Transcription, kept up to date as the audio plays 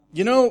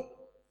You know,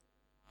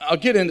 I'll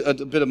get into a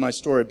bit of my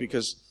story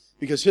because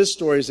his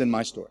story is in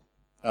my story.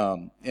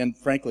 And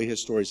frankly,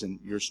 his story is in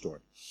your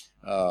story.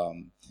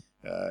 But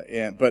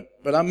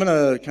I'm going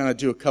to kind of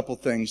do a couple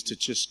things to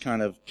just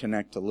kind of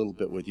connect a little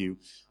bit with you.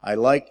 I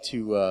like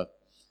to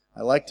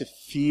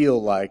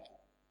feel like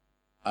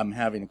I'm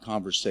having a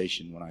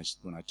conversation when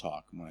I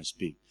talk, when I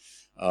speak.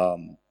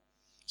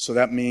 So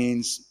that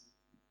means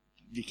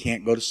you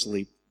can't go to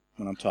sleep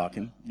when I'm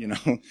talking, you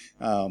know.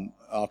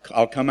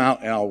 I'll come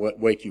out and I'll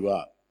wake you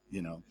up,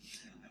 you know,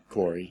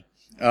 Corey.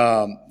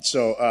 But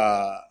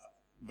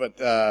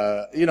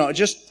you know, I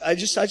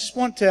just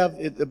want to have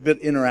it a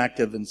bit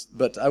interactive,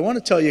 but I want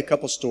to tell you a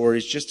couple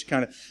stories just to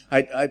kind of.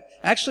 I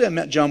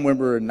met John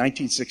Wimber in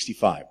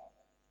 1965,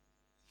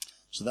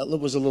 so that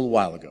was a little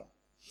while ago.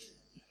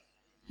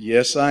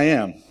 Yes, I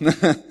am.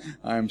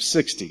 I'm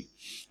 60.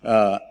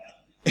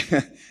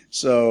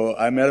 So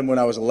I met him when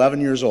I was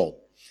 11 years old,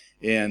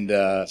 and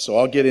so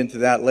I'll get into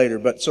that later.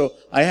 But so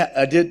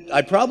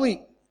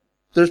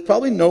there's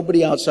probably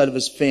nobody outside of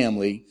his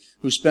family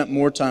who spent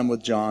more time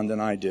with John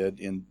than I did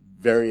in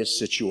various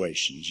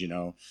situations, you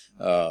know,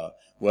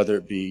 whether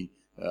it be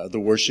the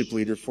worship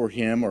leader for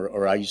him,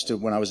 or I used to,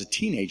 when I was a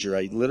teenager,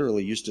 I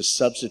literally used to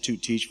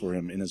substitute teach for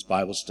him in his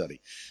Bible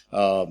study.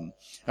 John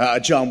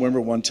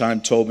Wimber one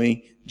time told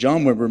me,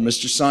 John Wimber,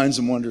 Mr. Signs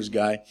and Wonders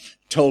guy,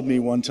 told me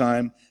one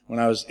time when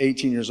I was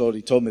 18 years old,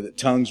 he told me that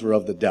tongues were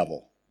of the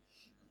devil.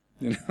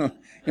 You know,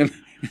 and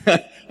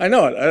I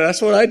know it.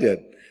 That's what I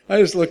did. I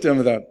just looked at him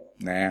and thought,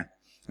 nah,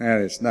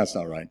 that's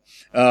not right.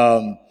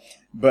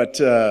 But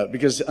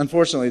because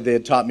unfortunately they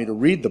had taught me to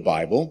read the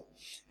Bible,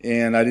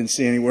 and I didn't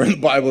see anywhere in the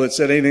Bible that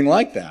said anything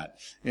like that.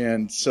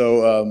 And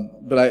so,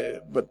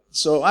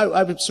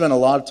 I've spent a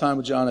lot of time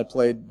with John. I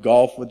played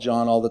golf with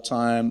John all the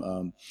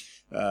time.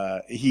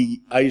 I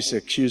used to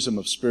accuse him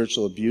of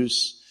spiritual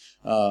abuse.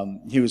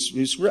 He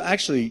was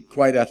actually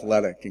quite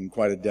athletic and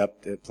quite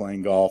adept at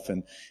playing golf,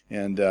 and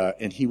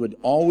he would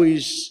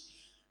always,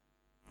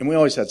 and we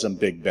always had some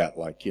big bet,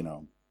 like, you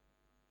know,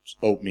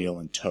 oatmeal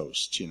and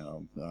toast, you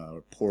know,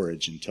 or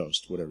porridge and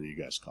toast, whatever you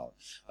guys call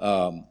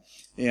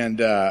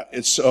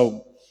it.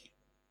 So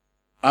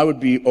I would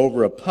be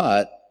over a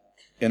putt,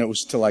 and it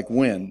was to like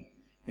win,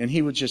 and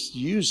he would just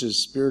use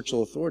his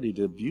spiritual authority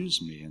to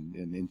abuse me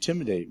and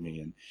intimidate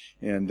me,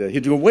 and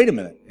he'd go, wait a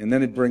minute, and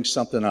then he'd bring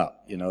something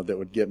up, you know, that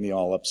would get me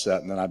all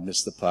upset, and then I'd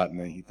miss the putt, and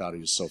then he thought he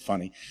was so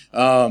funny.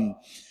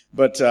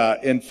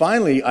 And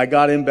finally, I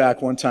got him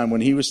back one time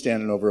when he was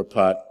standing over a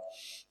putt,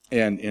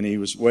 and he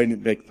was waiting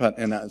to make the putt,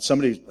 and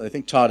somebody, I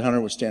think Todd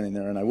Hunter was standing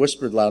there, and I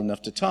whispered loud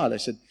enough to Todd, I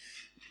said,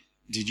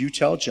 did you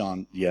tell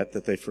John yet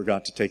that they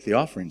forgot to take the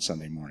offering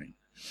Sunday morning?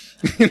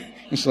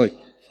 It's like,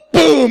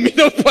 boom, you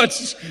know,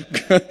 putts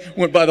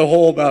went by the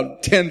hole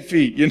about 10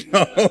 feet, you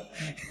know.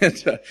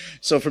 And,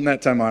 so from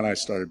that time on, I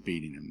started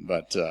beating him.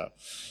 But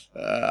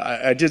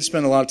I did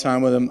spend a lot of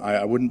time with him.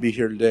 I wouldn't be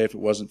here today if it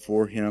wasn't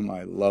for him.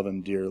 I love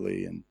him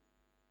dearly, and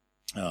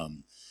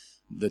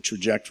the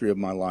trajectory of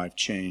my life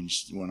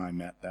changed when I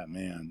met that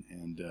man,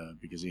 and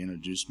because he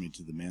introduced me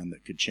to the man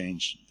that could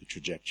change the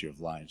trajectory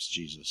of lives,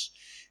 Jesus.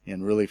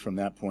 And really from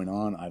that point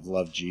on, I've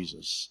loved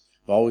Jesus.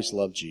 I've always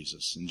loved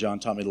Jesus. And John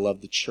taught me to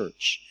love the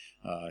church.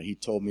 He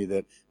told me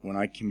that when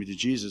I committed to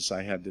Jesus,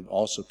 I had to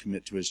also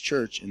commit to his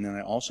church, and then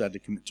I also had to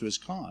commit to his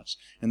cause.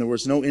 And there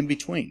was no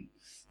in-between.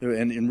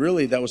 And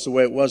really, that was the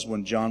way it was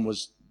when John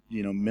was,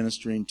 you know,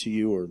 ministering to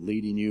you or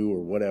leading you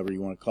or whatever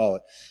you want to call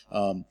it.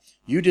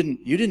 You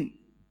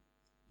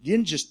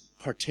didn't just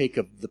partake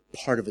of the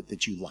part of it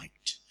that you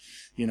liked.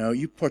 You know,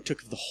 you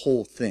partook of the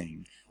whole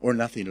thing or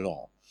nothing at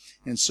all.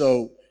 And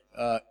so,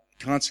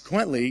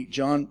 consequently,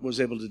 John was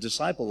able to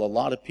disciple a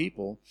lot of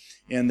people,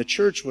 and the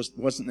church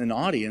wasn't an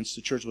audience,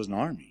 the church was an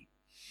army.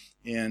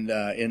 And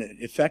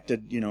it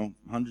affected, you know,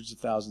 hundreds of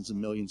thousands and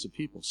millions of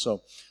people.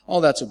 So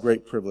all that's a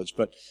great privilege.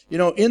 But, you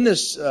know, in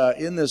this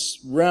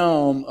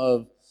realm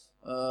of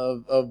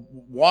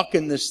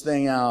walking this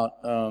thing out,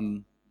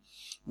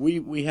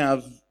 we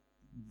have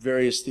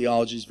various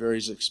theologies,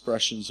 various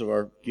expressions of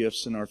our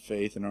gifts and our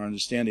faith and our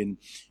understanding.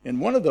 And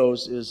one of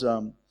those is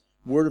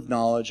word of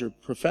knowledge or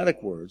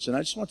prophetic words. And I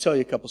just want to tell you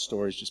a couple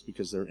stories just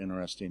because they're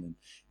interesting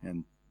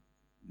and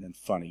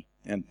funny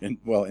and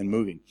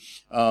moving.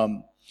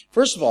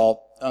 First of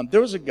all,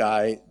 there was a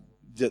guy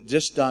that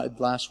just died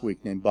last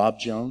week named Bob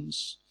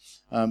Jones.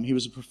 He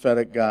was a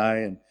prophetic guy,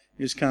 and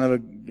he was kind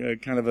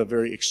of a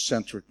very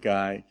eccentric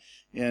guy.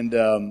 And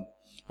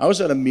I was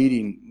at a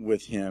meeting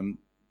with him.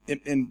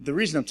 And the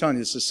reason I'm telling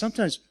you this is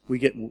sometimes we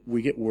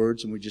get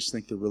words and we just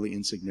think they're really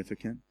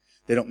insignificant.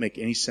 They don't make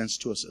any sense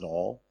to us at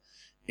all.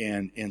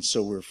 And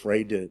so we're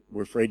afraid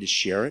to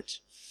share it,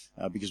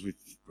 because we're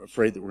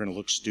afraid that we're going to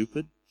look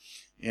stupid.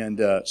 And,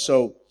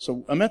 so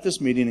I'm at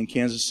this meeting in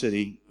Kansas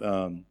City,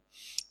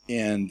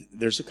 and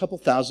there's a couple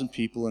thousand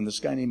people, and this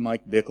guy named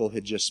Mike Bickle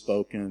had just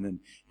spoken, and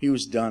he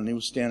was done. He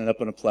was standing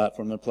up on a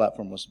platform. The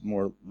platform was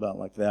more about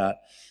like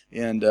that.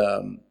 And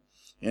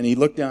he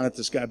looked down at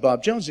this guy,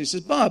 Bob Jones, and he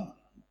says, Bob,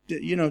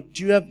 you know,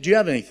 do you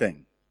have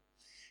anything?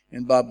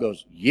 And Bob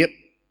goes, yep.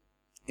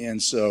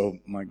 And so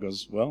Mike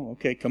goes, well,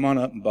 okay, come on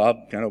up. And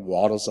Bob kind of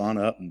waddles on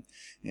up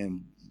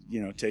and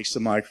takes the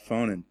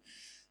microphone and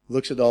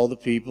looks at all the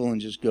people and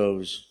just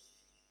goes,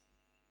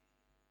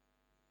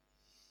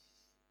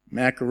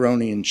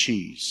 macaroni and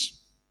cheese.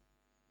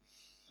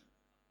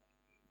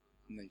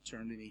 And they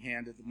turned and he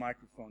handed the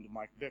microphone to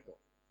Mike Bickle.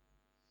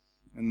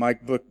 And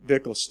Mike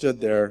Bickle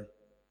stood there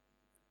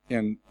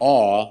in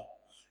awe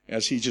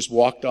as he just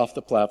walked off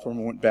the platform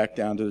and went back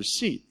down to his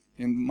seat.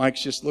 And Mike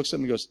just looks at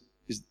him and goes,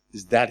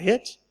 is that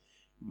it?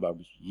 Bob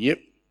goes, yep.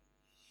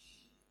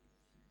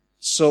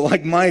 So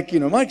like Mike,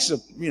 Mike's a,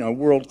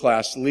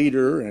 world-class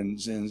leader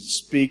and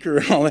speaker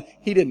and all that.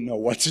 He didn't know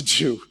what to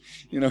do.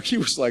 He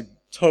was like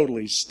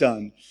totally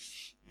stunned.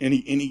 And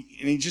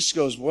he just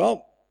goes,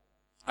 well,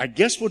 I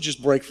guess we'll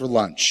just break for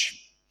lunch.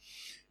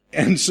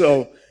 And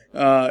so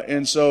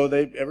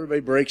everybody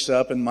breaks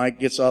up and Mike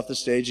gets off the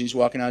stage and he's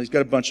walking out. He's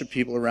got a bunch of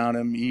people around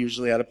him. He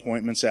usually had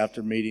appointments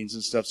after meetings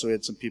and stuff, so he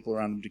had some people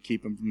around him to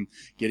keep him from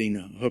getting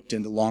hooked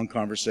into long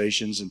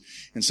conversations.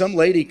 And some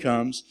lady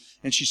comes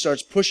and she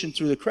starts pushing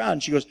through the crowd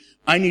and she goes,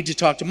 I need to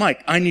talk to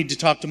Mike. I need to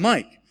talk to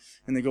Mike.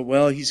 And they go,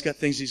 well, he's got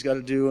things he's got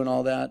to do and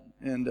all that.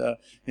 And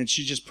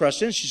she just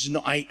pressed in. She said,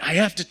 no, I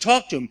have to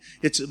talk to him.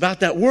 It's about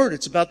that word.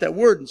 It's about that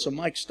word. And so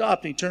Mike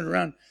stopped and he turned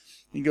around and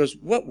he goes,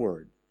 what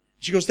word?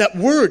 She goes, that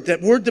word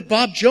that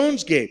Bob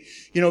Jones gave,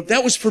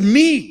 that was for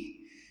me.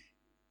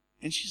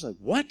 And she's like,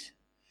 what?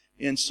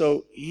 And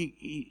so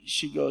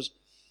she goes,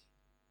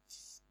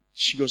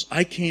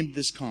 I came to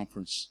this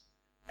conference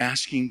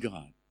asking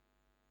God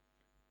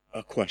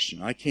a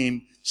question. I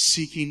came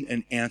seeking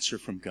an answer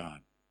from God.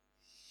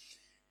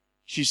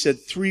 She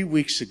said, 3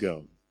 weeks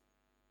ago,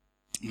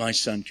 my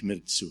son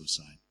committed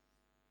suicide.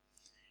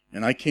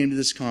 And I came to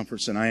this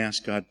conference and I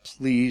asked God,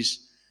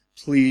 please,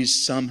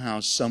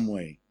 somehow, some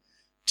way,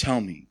 tell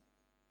me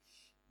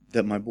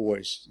that my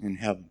boy's in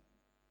heaven.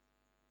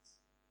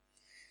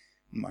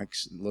 And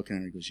Mike's looking at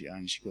her and goes, yeah.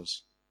 And she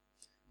goes,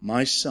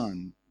 my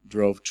son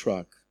drove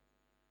truck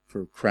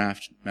for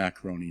Kraft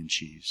macaroni and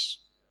cheese.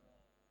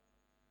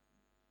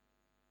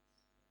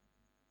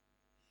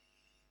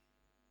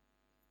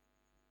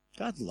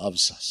 God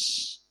loves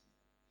us.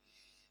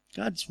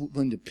 God's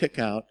willing to pick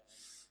out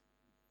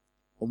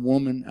a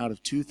woman out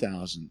of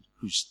 2,000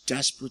 who's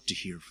desperate to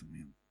hear from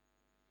him.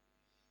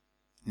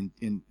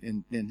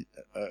 And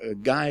a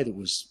guy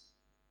that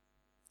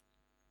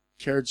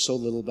cared so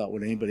little about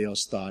what anybody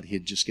else thought,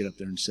 he'd just get up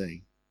there and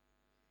say,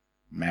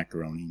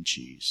 macaroni and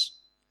cheese.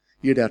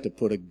 You'd have to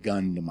put a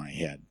gun to my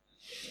head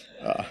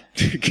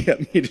to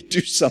get me to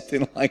do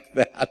something like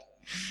that.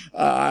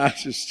 I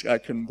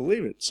couldn't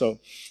believe it. So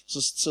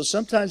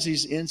sometimes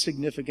these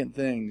insignificant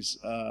things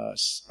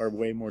are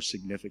way more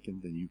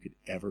significant than you could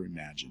ever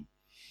imagine,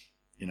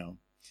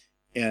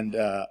 And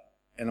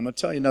I'm going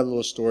to tell you another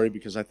little story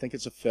because I think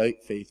it's a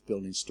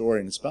faith-building story,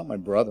 and it's about my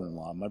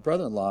brother-in-law. My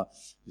brother-in-law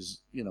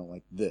is,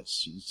 like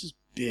this. He's this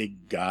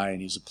big guy,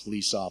 and he's a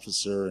police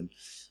officer,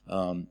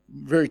 and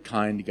very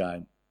kind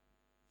guy.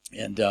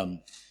 And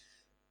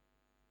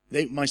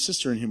my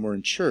sister and him were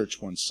in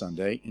church one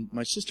Sunday, and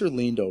my sister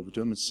leaned over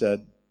to him and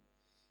said,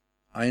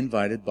 I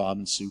invited Bob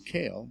and Sue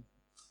Kale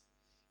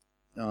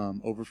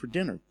over for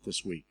dinner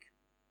this week.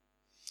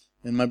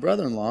 And my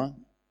brother-in-law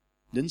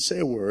didn't say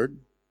a word.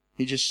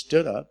 He just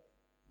stood up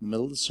in the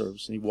middle of the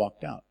service, and he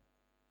walked out.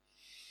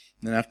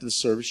 And then after the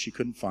service, she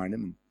couldn't find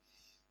him.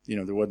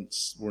 And, there weren't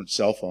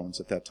cell phones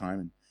at that time.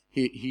 And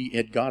he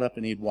had got up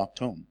and he had walked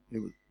home.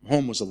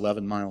 Home was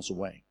 11 miles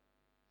away.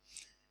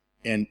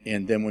 And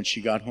then when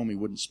she got home, he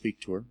wouldn't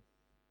speak to her.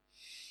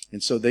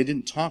 And so they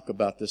didn't talk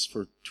about this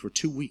for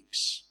 2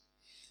 weeks.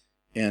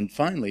 And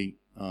finally,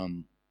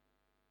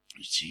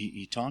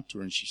 he talked to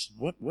her, and she said,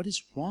 What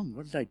is wrong?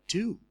 What did I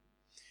do?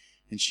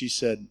 And he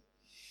said,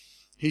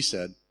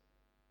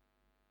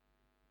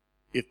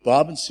 if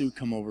Bob and Sue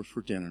come over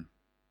for dinner,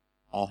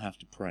 I'll have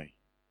to pray.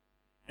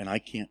 And I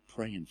can't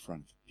pray in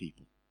front of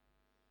people.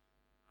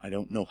 I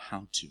don't know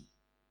how to.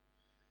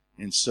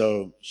 And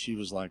so she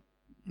was like,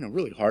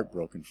 really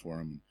heartbroken for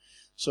him.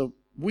 So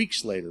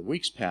weeks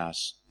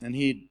pass, and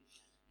he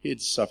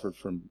had suffered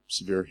from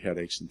severe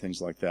headaches and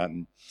things like that.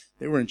 And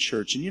they were in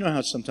church. And you know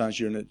how sometimes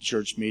you're in a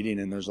church meeting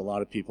and there's a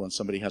lot of people and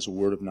somebody has a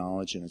word of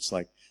knowledge and it's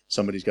like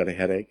somebody's got a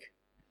headache.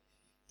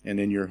 And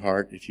in your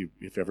heart,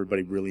 if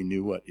everybody really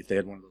knew if they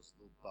had one of those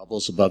little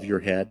bubbles above your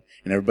head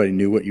and everybody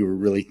knew what you were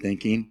really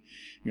thinking,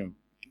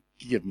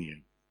 give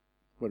me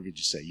what did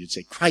you say? You'd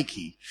say,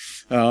 crikey.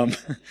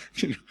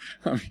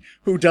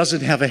 Who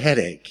doesn't have a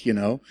headache,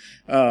 and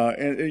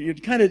you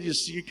kind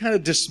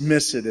of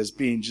dismiss it as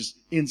being just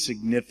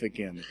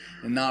insignificant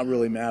and not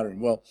really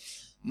mattering. Well,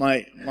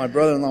 my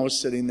brother-in-law was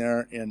sitting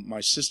there and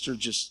my sister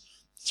just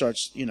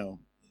starts,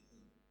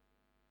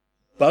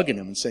 bugging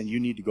him and saying, you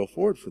need to go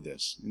forward for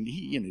this. And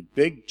he,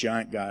 big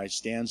giant guy,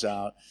 stands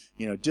out,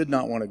 did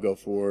not want to go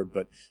forward,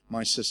 but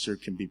my sister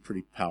can be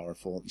pretty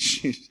powerful.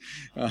 She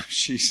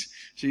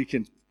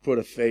can put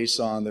a face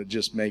on that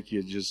just make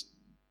you just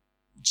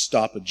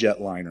stop a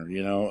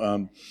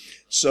jetliner,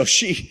 So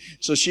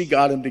she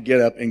got him to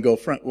get up and go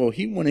front. Well,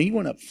 when he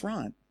went up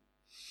front,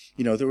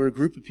 there were a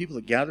group of people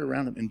that gathered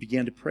around him and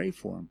began to pray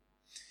for him.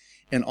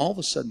 And all of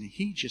a sudden,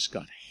 he just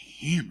got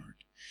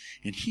hammered.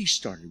 And he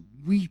started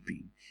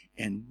weeping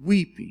and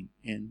weeping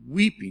and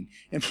weeping.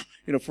 And,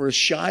 for a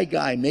shy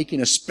guy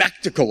making a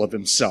spectacle of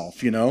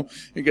himself, he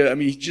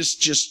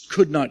just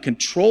could not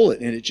control it.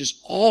 And it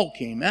just all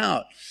came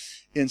out.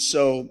 And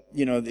so,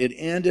 it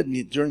ended,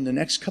 and during the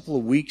next couple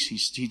of weeks,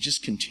 he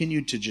just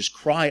continued to just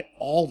cry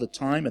all the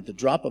time at the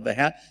drop of a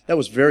hat. That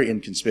was very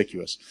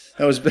inconspicuous.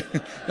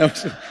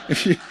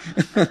 If you,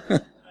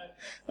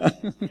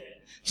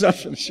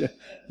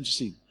 just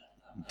see,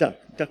 duck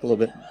a little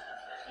bit.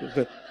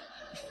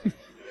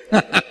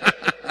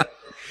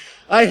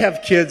 I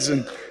have kids,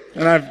 and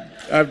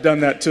I've done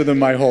that to them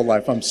my whole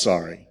life. I'm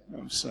sorry.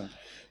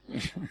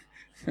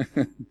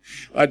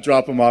 I'd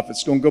drop them off at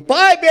school and go,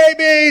 "Bye,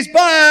 babies,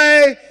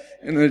 bye!"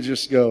 And they'd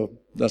just go,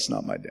 "That's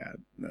not my dad.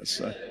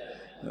 That's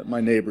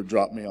my neighbor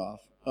dropped me off."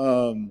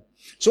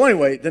 So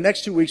anyway, the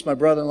next 2 weeks, my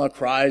brother-in-law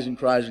cries and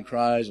cries and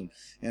cries,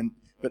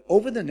 but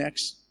over the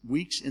next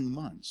weeks and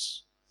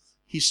months,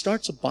 he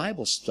starts a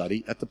Bible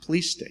study at the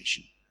police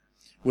station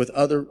with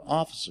other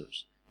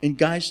officers, and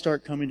guys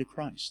start coming to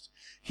Christ.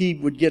 He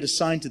would get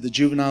assigned to the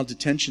juvenile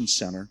detention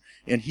center,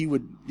 and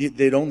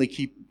they'd only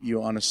keep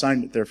you on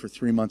assignment there for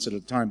 3 months at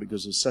a time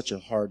because it was such a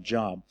hard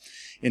job.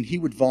 And he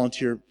would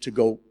volunteer to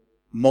go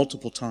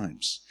multiple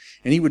times.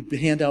 And he would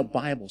hand out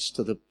Bibles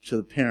to the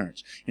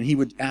parents, and he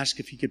would ask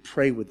if he could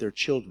pray with their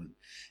children.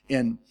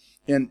 And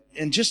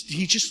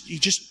he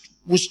just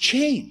was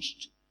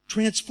changed,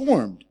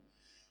 transformed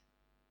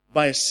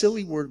by a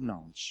silly word of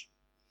knowledge,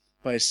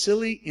 by a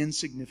silly,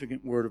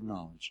 insignificant word of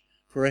knowledge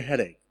for a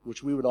headache,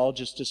 which we would all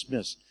just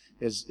dismiss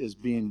as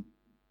being,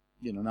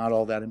 not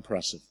all that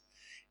impressive.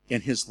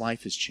 And his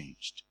life has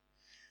changed.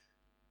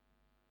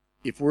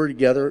 If we're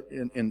together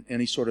in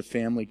any sort of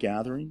family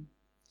gathering,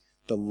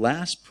 the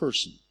last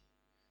person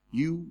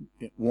you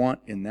want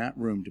in that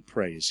room to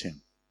pray is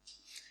him.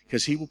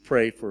 Because he will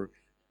pray for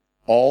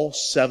all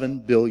 7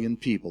 billion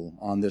people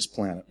on this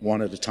planet,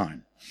 one at a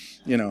time.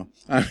 If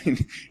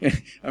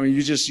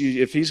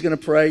he's going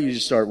to pray, you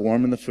just start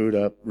warming the food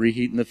up,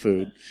 reheating the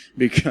food,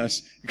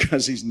 because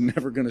he's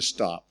never going to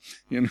stop,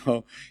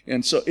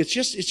 And so it's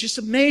just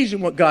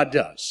amazing what God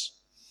does.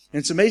 And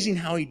it's amazing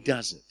how he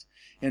does it.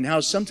 And how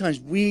sometimes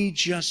we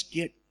just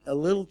get a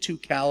little too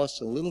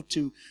callous, a little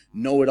too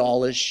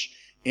know-it-all-ish,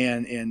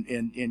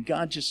 and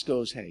God just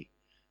goes, "Hey,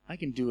 I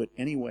can do it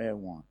any way I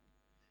want."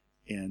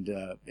 And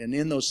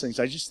in those things,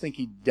 I just think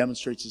he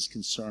demonstrates his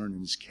concern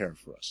and his care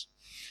for us.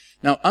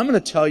 Now, I'm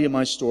going to tell you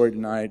my story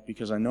tonight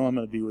because I know I'm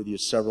going to be with you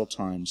several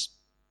times.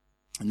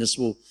 And this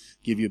will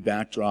give you a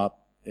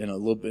backdrop and a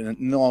little bit,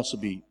 and there'll also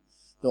be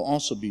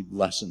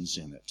lessons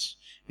in it.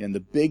 And the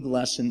big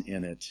lesson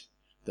in it,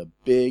 the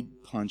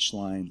big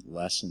punchline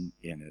lesson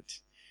in it,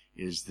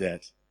 is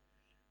that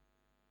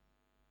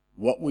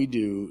what we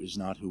do is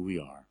not who we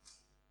are.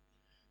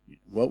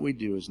 What we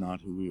do is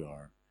not who we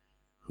are.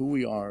 Who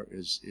we are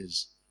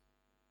is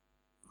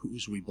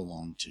whose we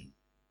belong to.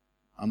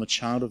 I'm a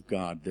child of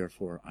God,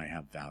 therefore I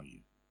have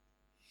value.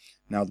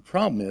 Now the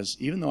problem is,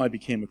 even though I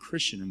became a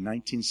Christian in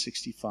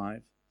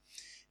 1965,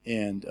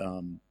 and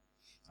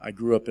I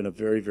grew up in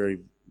the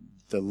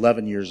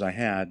 11 years I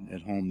had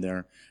at home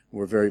there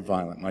were very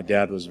violent. My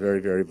dad was very,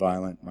 very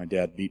violent. My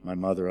dad beat my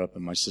mother up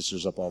and my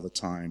sisters up all the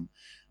time.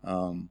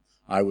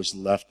 I was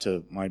left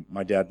to,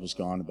 my dad was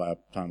gone by the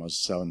time I was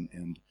 7,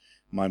 and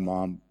my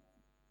mom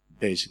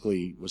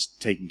basically was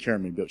taking care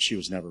of me, but she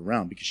was never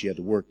around because she had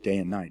to work day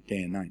and night,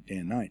 day and night, day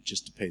and night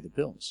just to pay the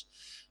bills.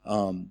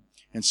 And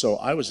so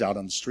I was out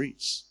on the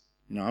streets.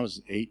 I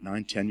was 8,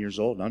 9, 10 years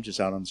old, and I'm just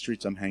out on the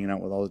streets. I'm hanging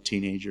out with all the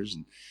teenagers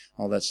and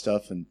all that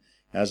stuff. And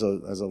as a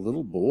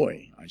little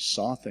boy, I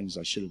saw things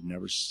I should have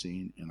never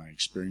seen, and I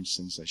experienced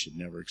things I should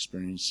never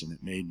experience, and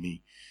it made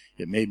me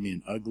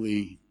an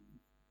ugly,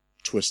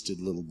 twisted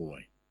little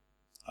boy.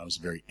 I was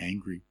very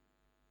angry,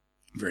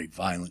 very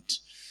violent,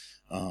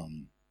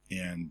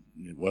 and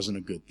it wasn't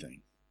a good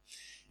thing.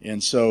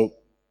 And so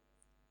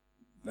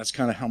that's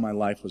kind of how my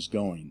life was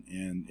going.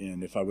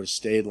 And if I would have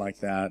stayed like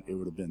that, it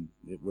wouldn't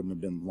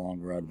have been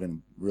longer. I would have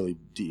been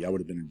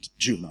in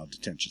juvenile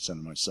detention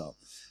center myself.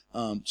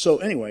 So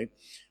anyway,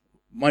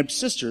 my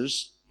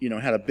sisters,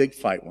 had a big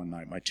fight one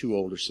night. My 2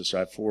 older sisters, I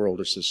have 4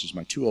 older sisters.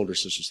 My 2 older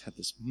sisters had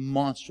this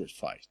monstrous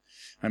fight.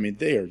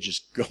 They are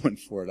just going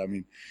for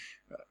it.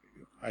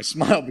 I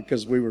smiled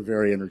because we were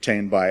very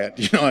entertained by it.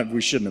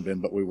 We shouldn't have been,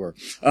 but we were.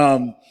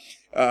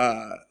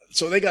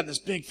 So they got this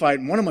big fight,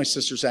 and one of my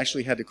sisters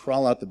actually had to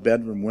crawl out the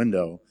bedroom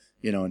window,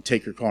 and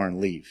take her car and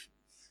leave.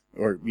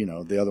 Or,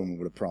 the other one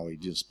would have probably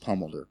just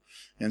pummeled her.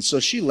 And so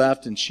she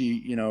left, and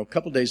she, a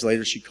couple days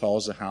later, she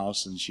calls the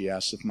house, and she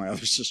asked if my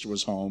other sister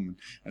was home. And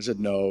I said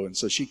no. And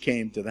so she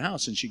came to the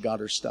house, and she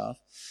got her stuff.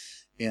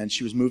 And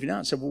she was moving out.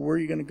 I said, well, where are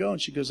you going to go?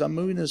 And she goes, I'm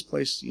moving to this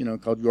place,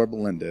 called Yorba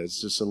Linda.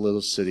 It's just a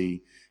little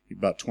city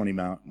about 20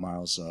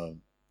 miles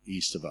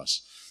east of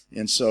us.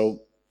 And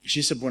so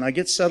she said, when I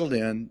get settled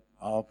in,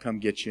 I'll come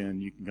get you,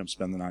 and you can come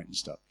spend the night and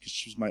stuff. Because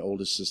she was my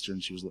oldest sister,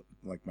 and she was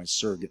like my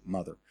surrogate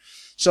mother.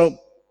 So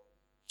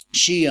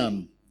she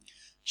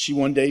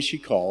one day she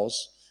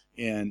calls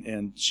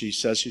and she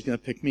says she's going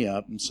to pick me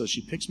up. And so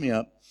she picks me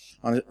up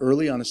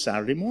early on a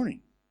Saturday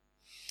morning.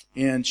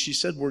 And she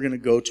said, we're going to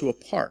go to a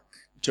park,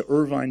 to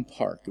Irvine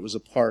Park. It was a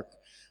park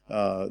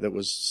that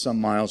was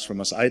some miles from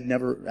us. I'd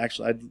never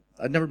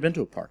been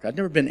to a park. I'd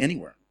never been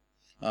anywhere.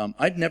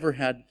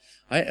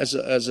 As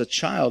a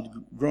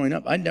child growing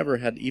up, I never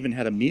had even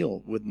had a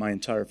meal with my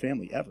entire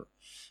family ever.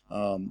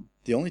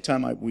 The only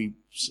time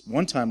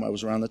one time I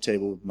was around the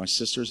table with my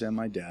sisters and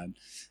my dad,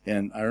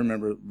 and I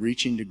remember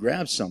reaching to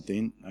grab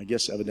something, I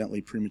guess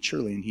evidently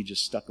prematurely, and he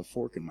just stuck a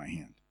fork in my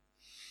hand.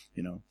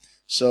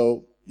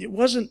 So it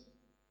wasn't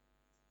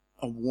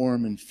a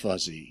warm and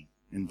fuzzy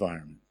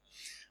environment.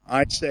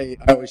 I'd say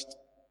I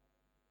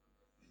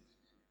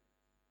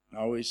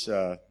always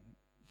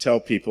tell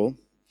people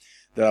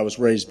that I was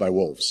raised by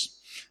wolves,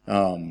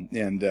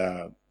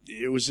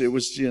 it was I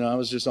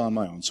was just on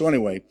my own. So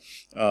anyway,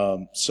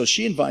 so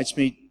she invites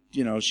me.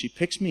 She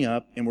picks me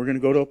up, and we're going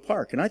to go to a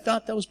park, and I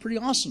thought that was pretty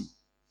awesome,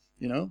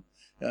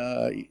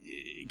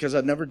 because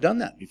I'd never done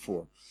that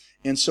before.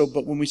 And so,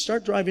 but when we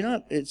start driving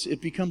up,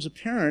 it becomes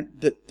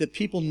apparent that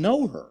people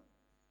know her,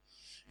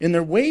 and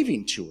they're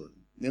waving to her,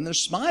 and they're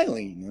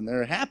smiling, and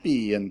they're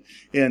happy, and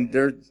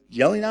they're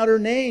yelling out her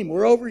name.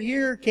 We're over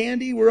here,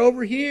 Candy. We're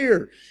over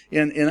here.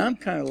 And I'm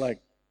kind of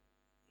like,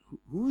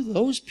 who are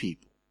those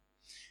people?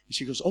 And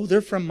she goes, oh,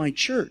 they're from my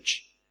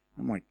church.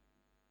 I'm like,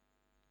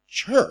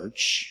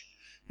 church?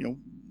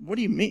 What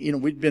do you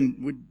mean? We'd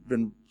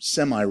been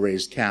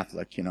semi-raised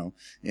Catholic,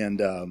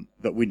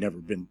 but we'd never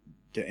been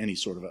to any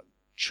sort of a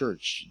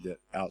church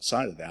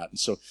outside of that. And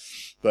so,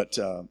 but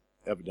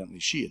evidently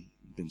she had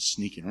been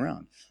sneaking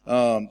around.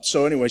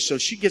 So anyway, so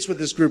she gets with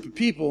this group of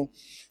people,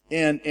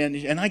 and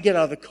I get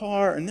out of the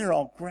car, and they're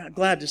all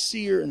glad to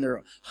see her, and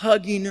they're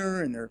hugging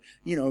her, and they're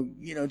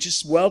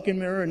just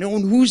welcoming her, and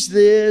knowing who's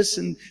this,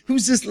 and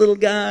who's this little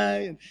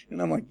guy,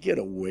 and I'm like, get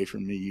away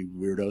from me, you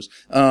weirdos.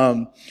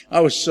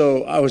 I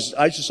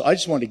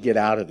just wanted to get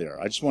out of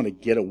there. I just wanted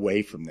to get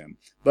away from them,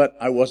 but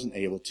I wasn't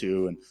able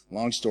to. And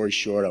long story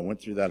short, I went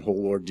through that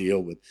whole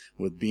ordeal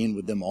with being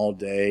with them all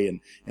day,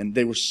 and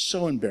they were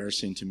so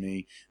embarrassing to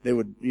me. They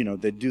would,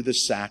 they'd do the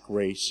sack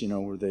race,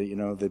 where they,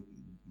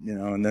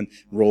 and then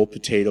roll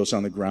potatoes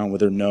on the ground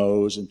with their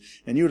nose. And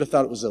you would have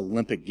thought it was the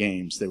Olympic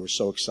Games. They were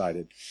so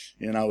excited.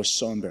 And I was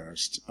so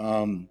embarrassed.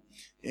 So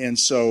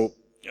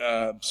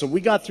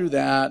we got through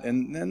that,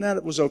 and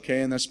that was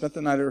okay. And I spent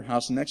the night at her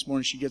house. The next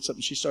morning she gets up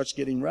and she starts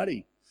getting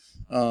ready,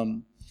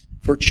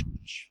 for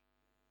church.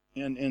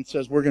 And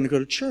says, we're going to go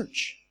to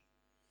church.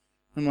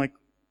 I'm like,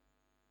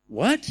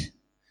 what?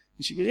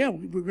 And she goes, yeah,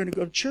 we're going to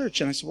go to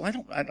church. And I said, well,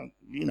 I don't,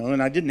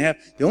 and I didn't have,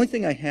 the only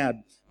thing I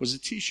had was a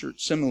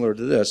t-shirt similar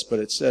to this, but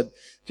it said,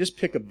 just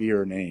pick a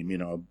beer name,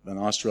 an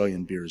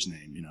Australian beer's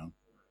name,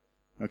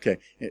 Okay.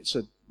 It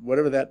said,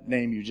 whatever that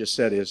name you just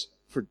said is,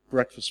 for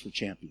Breakfast for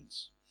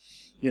Champions,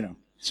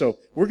 So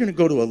we're going to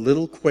go to a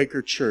little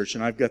Quaker church,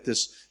 and I've got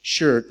this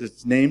shirt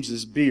that names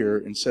this beer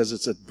and says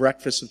it's a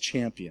Breakfast of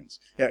Champions.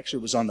 Actually,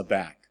 it was on the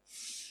back.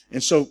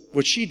 And so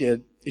what she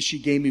did is she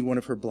gave me one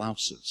of her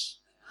blouses.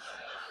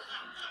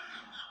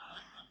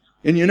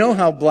 And you know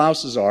how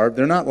blouses are.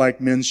 They're not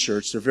like men's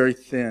shirts. They're very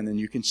thin, and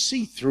you can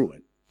see through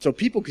it. So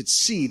people could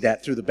see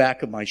that through the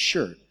back of my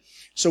shirt.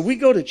 So we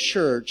go to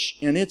church,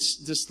 and it's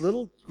this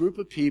little group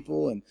of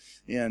people,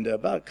 and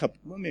about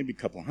maybe a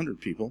couple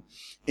hundred people.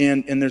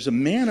 And there's a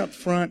man up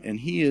front, and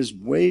he is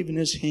waving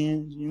his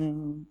hands,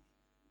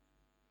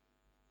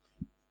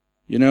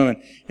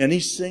 and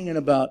he's singing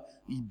about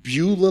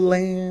Beulah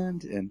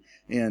land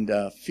and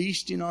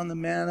feasting on the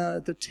manna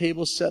at the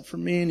table set for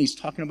me, and he's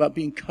talking about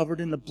being covered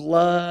in the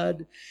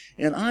blood,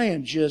 and I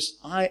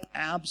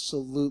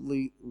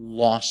absolutely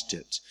lost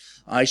it.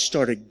 I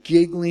started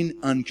giggling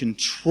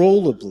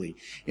uncontrollably,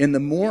 and the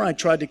more I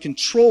tried to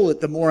control it,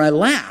 the more I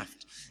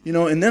laughed,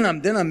 and then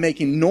I'm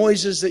making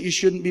noises that you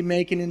shouldn't be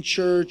making in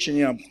church,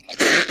 and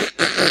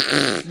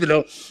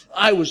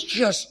I was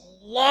just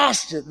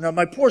lost it. Now,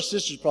 my poor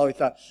sisters probably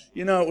thought,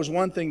 it was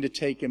one thing to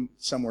take him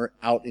somewhere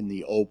out in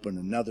the open,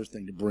 another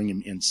thing to bring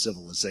him in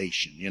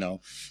civilization,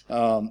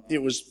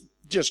 It was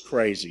just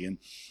crazy. And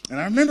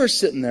I remember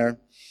sitting there,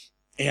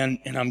 and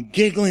I'm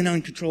giggling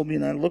uncontrollably,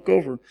 and I look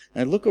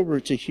over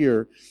to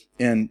here,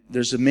 and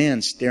there's a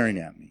man staring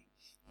at me.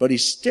 But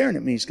he's staring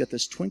at me, he's got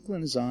this twinkle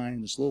in his eye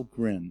and this little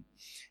grin,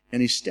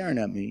 and he's staring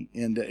at me,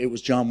 and it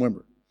was John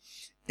Wimber.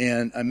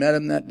 And I met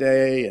him that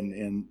day,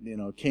 and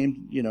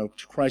came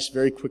to Christ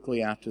very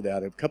quickly after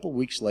that. A couple of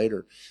weeks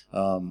later,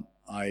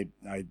 I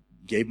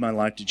gave my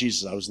life to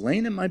Jesus. I was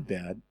laying in my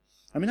bed.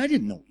 I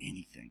didn't know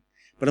anything,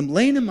 but I'm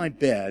laying in my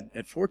bed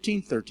at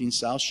 1413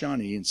 South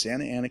Shawnee in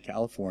Santa Ana,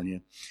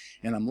 California,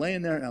 and I'm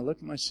laying there, and I look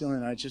at my ceiling,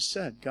 and I just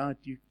said, God,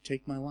 you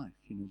take my life.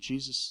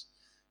 Jesus,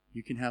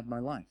 you can have my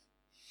life.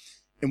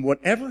 And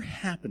whatever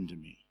happened to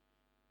me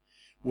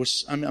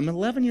was, I'm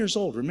 11 years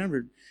old,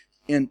 remember.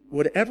 And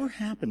whatever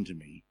happened to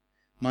me,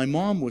 my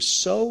mom was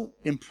so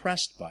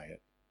impressed by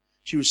it,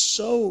 she was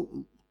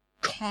so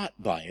caught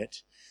by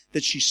it,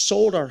 that she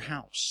sold our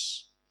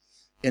house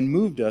and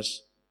moved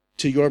us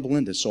to Yorba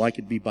Linda so I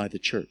could be by the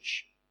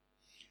church.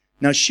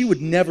 Now, she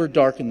would never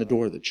darken the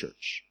door of the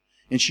church.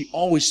 And she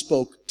always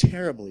spoke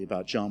terribly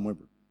about John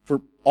Wimber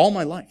for all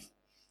my life.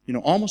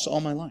 Almost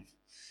all my life.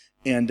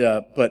 And,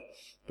 but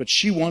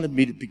she wanted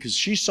me to, because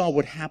she saw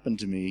what happened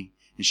to me,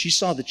 and she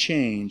saw the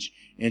change,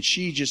 and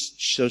she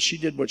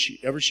did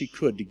whatever she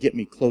could to get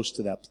me close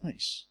to that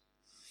place.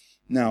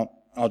 Now,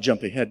 I'll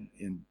jump ahead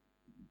and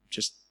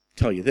just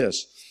tell you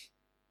this.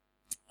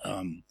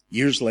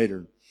 Years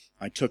later,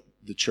 I took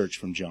the church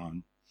from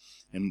John,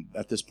 and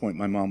at this point,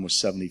 my mom was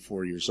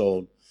 74 years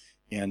old.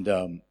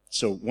 And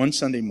so one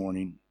Sunday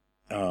morning,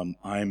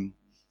 I'm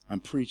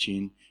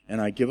preaching, and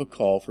I give a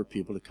call for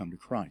people to come to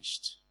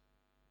Christ.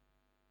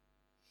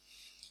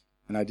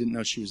 And I didn't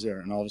know she was there,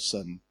 and all of a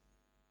sudden,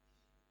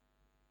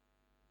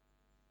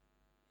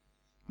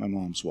 my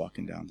mom's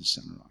walking down the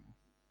center aisle.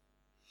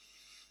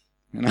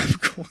 And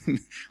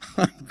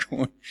I'm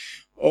going,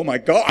 oh my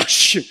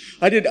gosh!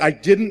 I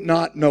did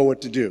not know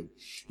what to do.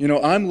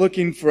 I'm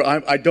looking for,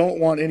 I don't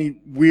want any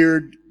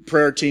weird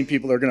prayer team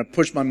people that are going to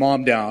push my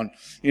mom down,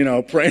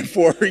 praying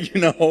for her,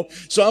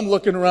 So I'm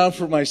looking around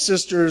for my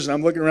sisters, and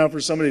I'm looking around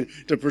for somebody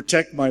to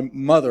protect my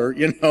mother,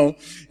 and,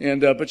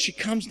 but she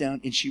comes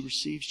down and she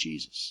receives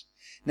Jesus.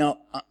 Now,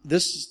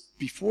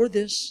 before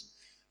this,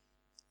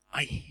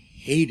 I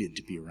hated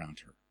to be around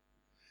her.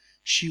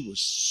 She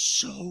was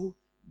so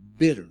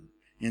bitter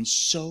and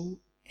so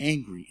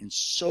angry and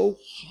so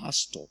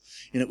hostile,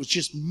 and it was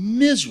just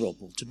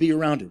miserable to be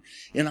around her.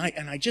 And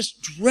I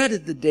just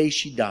dreaded the day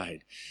she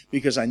died,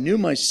 because I knew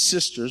my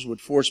sisters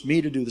would force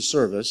me to do the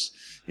service,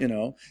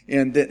 and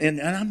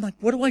I'm like,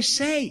 what do I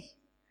say?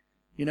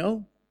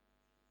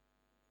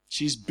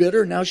 She's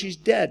bitter, now she's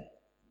dead.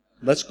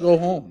 Let's go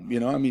home.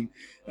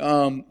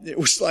 It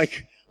was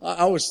like,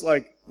 I was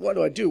like, what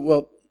do I do?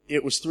 Well,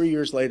 it was 3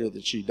 years later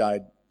that she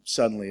died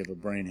suddenly of a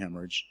brain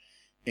hemorrhage.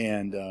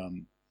 And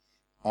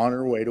on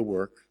her way to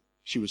work,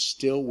 she was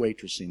still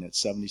waitressing at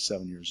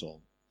 77 years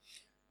old.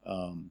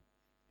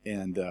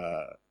 And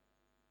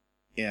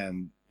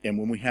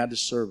when we had the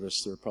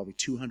service, there were probably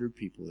 200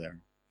 people there.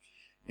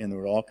 And there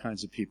were all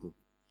kinds of people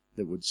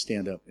that would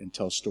stand up and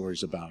tell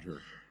stories about her.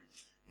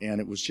 And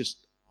it was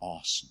just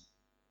awesome.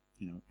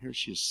 Here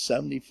she is,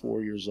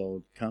 74 years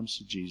old, comes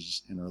to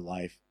Jesus, and her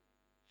life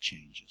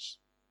changes.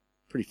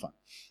 Pretty fun.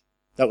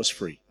 That was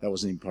free. That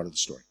wasn't even part of the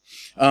story.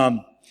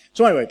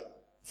 So anyway,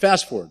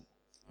 fast forward.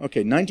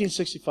 Okay,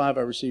 1965,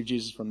 I received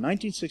Jesus. From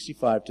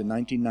 1965 to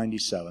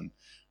 1997,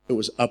 it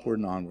was upward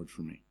and onward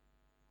for me.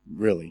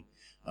 Really.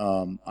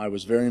 I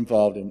was very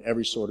involved in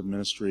every sort of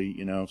ministry,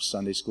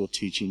 Sunday school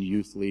teaching,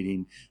 youth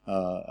leading.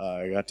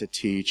 I got to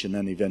teach, and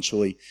then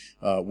eventually,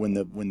 when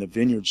the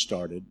vineyard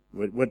started,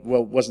 it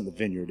wasn't the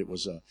vineyard. It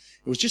was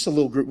just a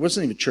little group. It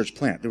wasn't even a church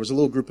plant. There was a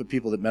little group of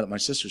people that met at my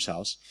sister's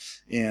house,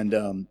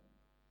 and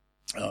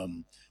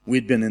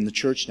we'd been in the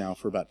church now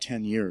for about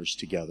 10 years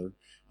together.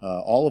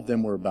 All of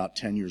them were about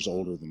 10 years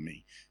older than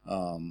me,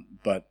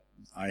 but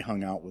I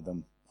hung out with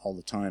them all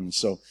the time. And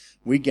so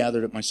we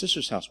gathered at my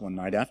sister's house one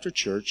night after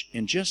church,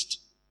 and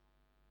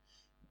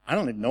I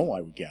don't even know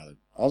why we gathered.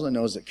 All I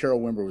know is that Carol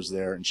Wimber was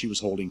there, and she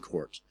was holding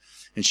court.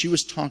 And she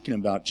was talking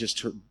about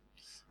just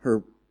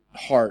her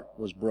heart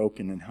was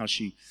broken, and how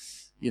she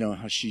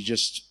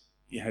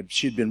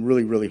had been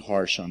really, really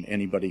harsh on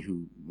anybody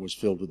who was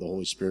filled with the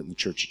Holy Spirit in the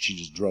church, and she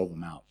just drove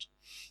them out.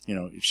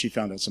 If she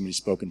found out somebody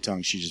spoke in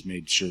tongues, she just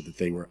made sure that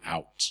they were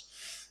out.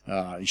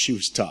 She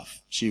was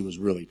tough. She was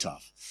really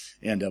tough.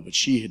 And, but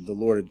the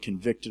Lord had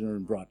convicted her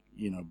and brought,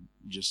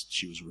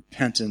 she was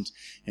repentant,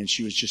 and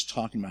she was just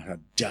talking about how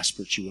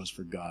desperate she was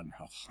for God and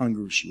how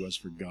hungry she was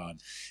for God.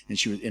 And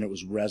it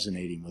was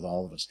resonating with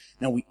all of us.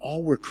 Now, we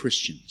all were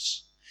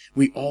Christians.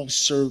 We all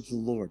served the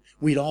Lord.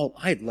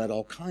 I had led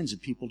all kinds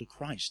of people to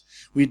Christ.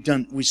 We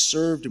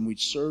served and we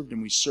served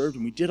and we served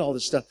and we did all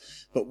this stuff.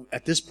 But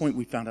at this point,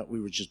 we found out we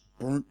were just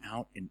burnt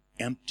out and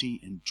empty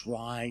and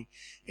dry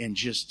and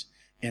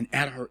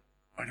at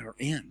our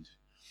end.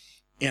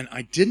 And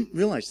I didn't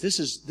realize, this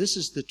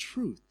is the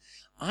truth.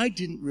 I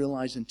didn't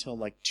realize until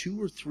like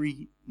 2 or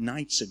 3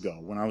 nights ago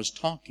when I was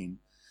talking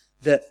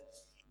that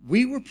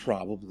we were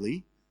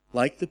probably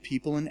like the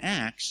people in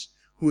Acts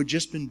who had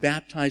just been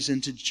baptized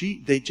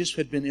they just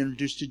had been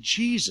introduced to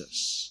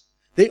Jesus.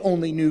 They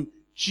only knew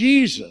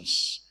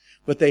Jesus,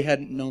 but they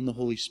hadn't known the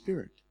Holy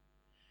Spirit.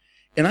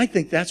 And I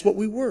think that's what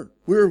we were.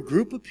 We were a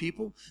group of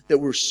people that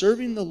were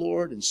serving the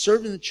Lord and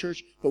serving the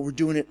church, but we're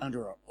doing it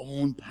under our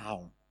own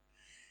power.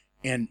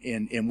 And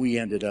we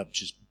ended up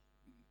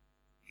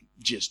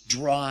just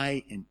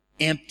dry and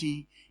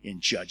empty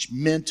and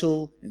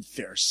judgmental and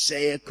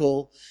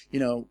pharisaical.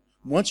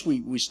 Once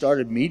we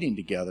started meeting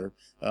together,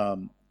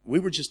 we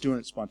were just doing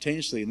it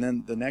spontaneously. And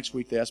then the next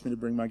week they asked me to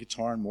bring my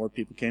guitar, and more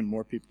people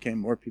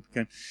came.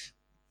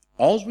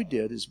 All we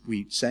did is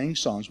we sang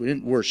songs. We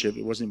didn't worship.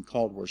 It wasn't even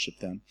called worship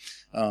then.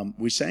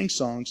 We sang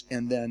songs,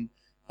 and then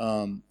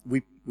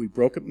we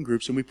broke up in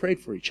groups and we prayed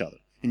for each other.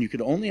 And you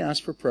could only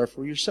ask for prayer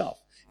for yourself.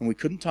 And we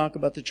couldn't talk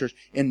about the church.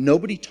 And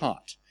nobody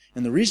taught.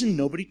 And the reason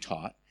nobody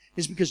taught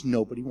is because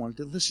nobody wanted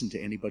to listen to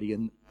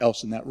anybody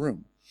else in that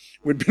room.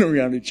 We'd been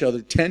around each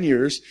other 10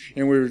 years,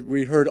 and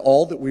we heard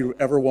all that we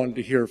ever wanted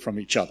to hear from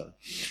each other.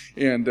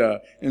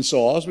 And so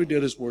all we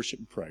did is worship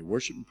and pray,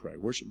 worship and pray,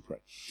 worship and pray.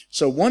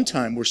 So one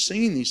time we're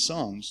singing these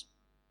songs,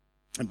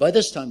 and by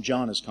this time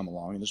John has come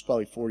along, and there's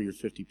probably 40 or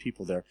 50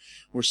 people there.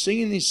 We're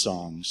singing these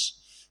songs,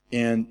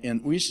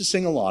 and we used to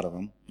sing a lot of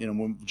them. You know,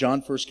 when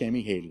John first came,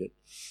 he hated it.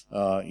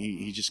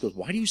 He just goes,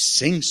 "Why do you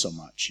sing so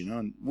much?" You know,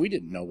 and we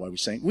didn't know why we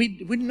sang. We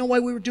didn't know why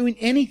we were doing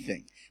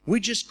anything. We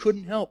just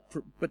couldn't help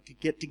but to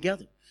get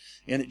together.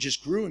 And it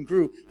just grew and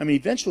grew. I mean,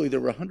 eventually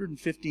there were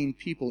 115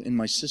 people in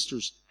my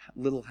sister's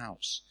little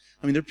house.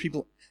 I mean, there were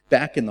people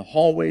back in the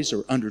hallways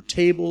or under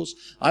tables.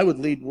 I would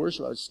lead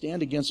worship. I would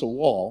stand against a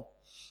wall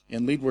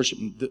and lead worship.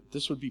 And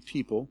this would be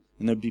people,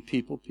 and there'd be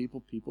people.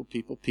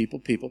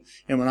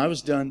 And when I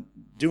was done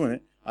doing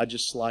it, I'd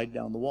just slide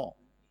down the wall.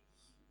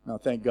 Now,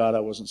 thank God I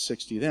wasn't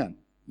 60 then,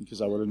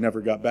 because I would have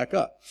never got back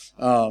up.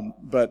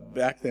 But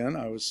back then,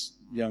 I was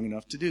young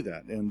enough to do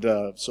that. And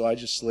so I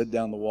just slid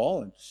down the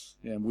wall,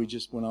 and we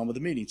just went on with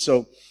the meeting.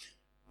 So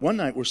one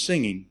night we're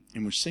singing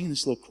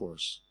this little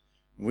chorus.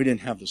 And we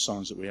didn't have the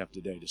songs that we have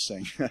today to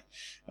sing.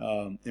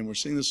 And we're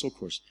singing this little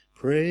chorus.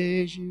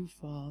 Praise you,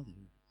 Father.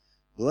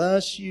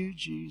 Bless you,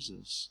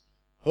 Jesus.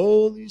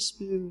 Holy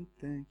Spirit,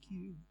 thank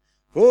you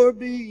for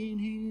being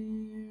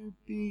here,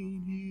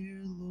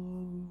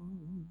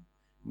 Lord.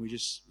 And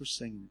we're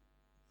singing it.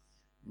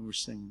 And we're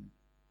singing it.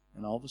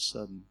 And all of a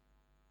sudden,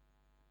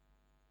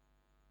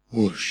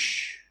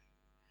 whoosh.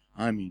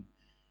 I mean,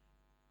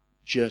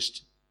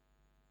 just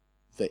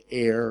the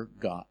air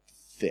got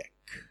thick.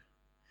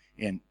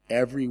 And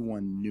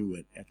everyone knew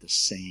it at the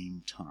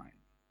same time.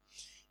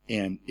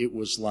 And it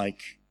was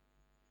like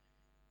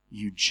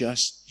you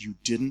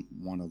didn't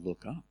want to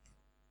look up.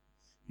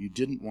 You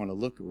didn't want to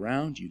look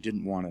around. You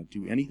didn't want to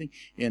do anything.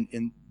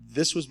 And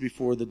this was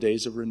before the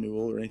days of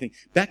renewal or anything.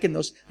 Back in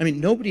those, I mean,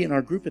 nobody in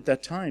our group at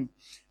that time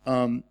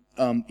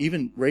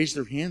even raised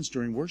their hands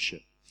during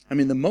worship. I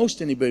mean, the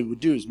most anybody would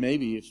do is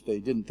maybe, if they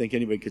didn't think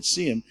anybody could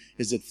see them,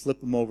 is they'd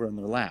flip them over in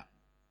their lap.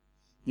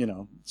 You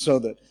know, so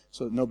that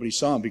nobody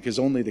saw them, because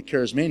only the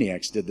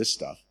charismaniacs did this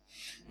stuff.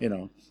 You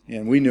know,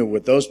 and we knew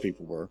what those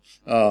people were.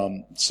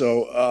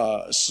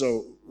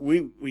 So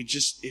we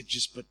just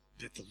but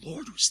the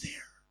Lord was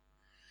there.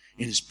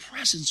 And His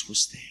presence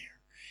was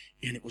there.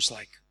 And it was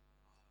like,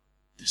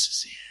 this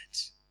is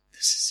it.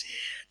 This is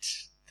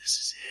it. This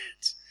is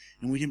it.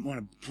 And we didn't want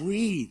to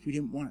breathe. We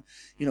didn't want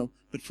to,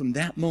 but from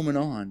that moment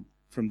on,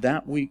 from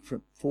that week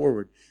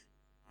forward,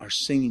 our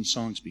singing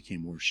songs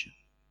became worship.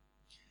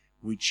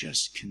 We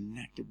just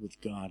connected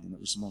with God, and it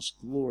was the most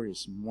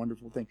glorious and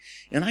wonderful thing.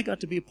 And I got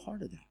to be a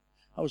part of that.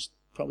 I was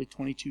probably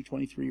 22,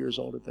 23 years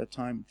old at that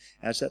time,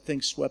 as that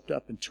thing swept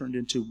up and turned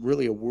into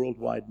really a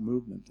worldwide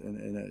movement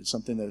and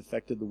something that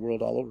affected the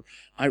world all over.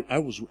 I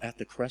was at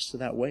the crest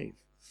of that wave.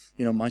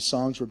 My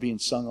songs were being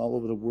sung all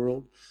over the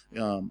world.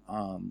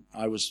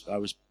 I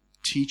was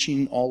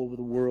teaching all over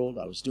the world.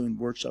 I was doing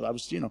workshops. I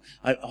was,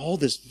 all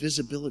this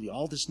visibility,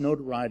 all this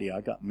notoriety. I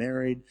got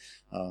married.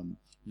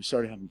 We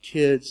started having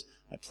kids.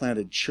 I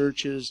planted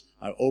churches.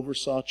 I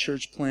oversaw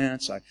church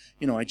plants. I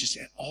just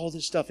had all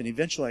this stuff. And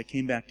eventually I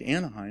came back to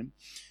Anaheim,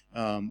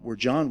 where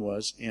John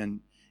was,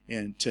 and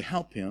to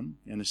help him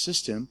and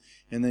assist him.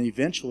 And then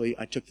eventually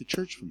I took the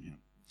church from him.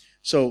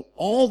 So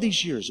all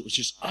these years, it was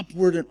just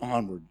upward and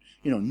onward.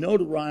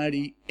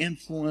 Notoriety,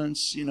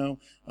 influence,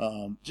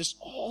 just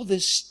all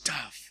this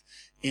stuff.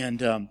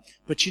 And,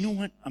 but you know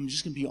what? I'm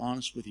just going to be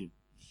honest with you.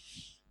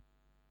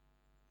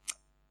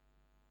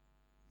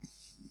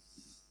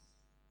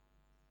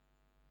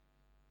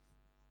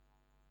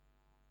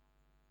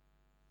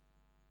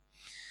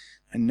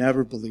 I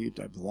never believed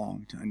I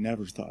belonged. I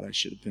never thought I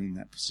should have been in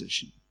that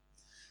position.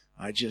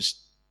 I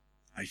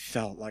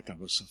felt like I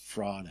was a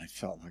fraud. I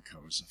felt like I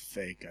was a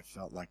fake. I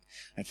felt like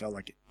at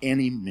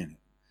any minute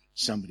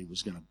somebody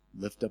was going to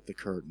lift up the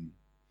curtain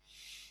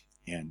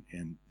and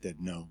they'd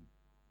know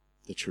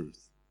the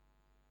truth.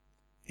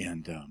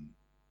 And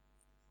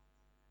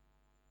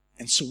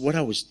so what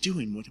I was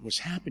doing, what was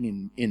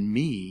happening in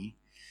me,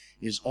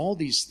 is all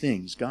these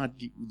things. God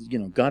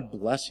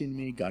blessing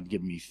me, God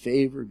giving me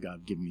favor,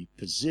 God giving me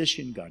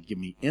position, God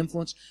giving me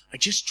influence. I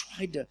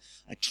tried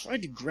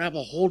to grab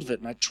a hold of it,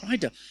 and I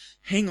tried to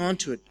hang on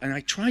to it, and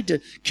I tried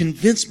to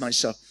convince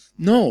myself,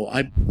 no,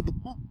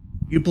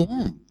 you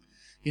belong.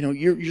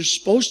 You're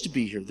supposed to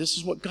be here. This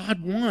is what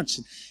God wants.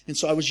 And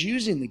so I was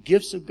using the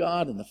gifts of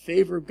God and the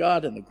favor of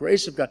God and the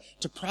grace of God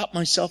to prop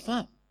myself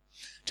up,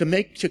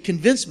 to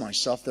convince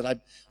myself that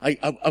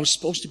I was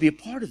supposed to be a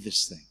part of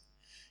this thing.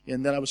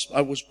 And that I was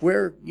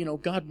where,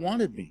 God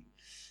wanted me.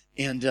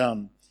 And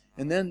then,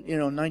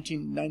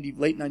 1990,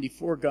 late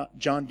 94,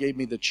 John gave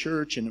me the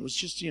church, and it was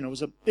just, it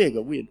was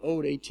we had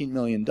owed $18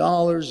 million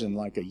in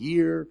like a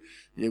year.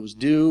 It was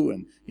due,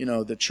 and,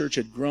 the church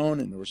had grown,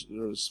 and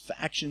there was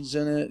factions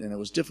in it, and it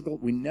was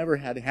difficult. We never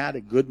had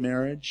a good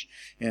marriage,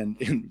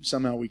 and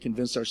somehow we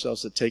convinced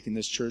ourselves that taking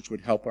this church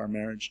would help our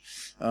marriage.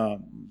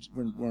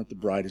 We weren't the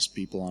brightest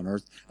people on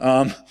earth.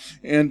 So,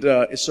 in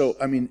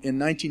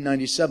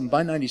 1997,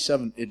 by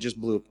 97, it just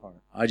blew apart.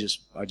 I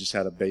just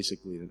had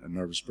basically a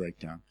nervous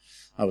breakdown.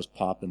 I was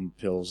popping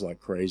pills like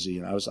crazy,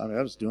 and I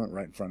was doing it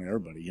right in front of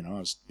everybody. I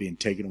was being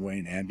taken away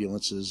in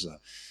ambulances.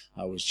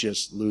 I was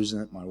just losing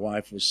it. My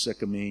wife was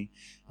sick of me.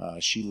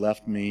 She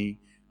left me,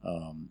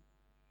 and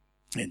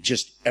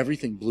just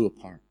everything blew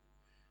apart,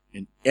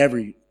 and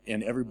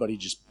everybody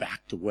just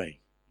backed away.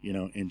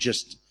 And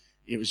just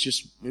it was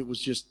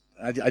just.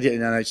 I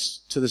didn't, and I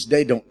to this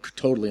day don't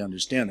totally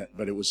understand it,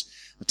 but I'll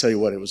tell you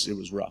what, it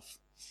was rough.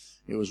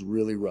 It was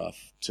really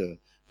rough to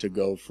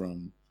go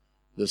from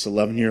this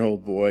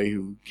 11-year-old boy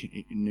who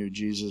knew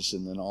Jesus,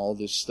 and then all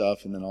this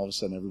stuff, and then all of a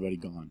sudden everybody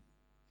gone,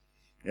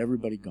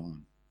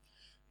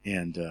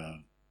 and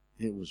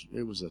it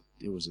was a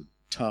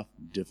tough,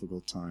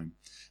 difficult time.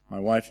 My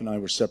wife and I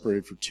were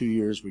separated for 2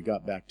 years. We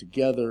got back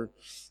together.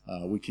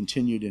 We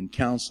continued in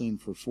counseling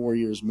for 4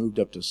 years, moved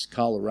up to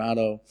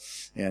Colorado.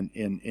 And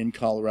in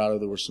Colorado,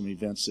 there were some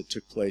events that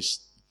took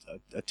place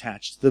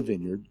attached to the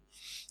vineyard.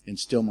 And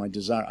still my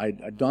desire,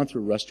 I'd gone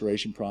through a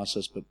restoration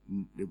process, but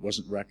it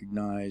wasn't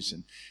recognized.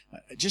 And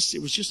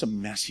it was just a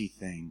messy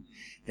thing.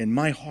 In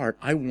my heart,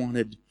 I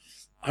wanted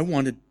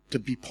to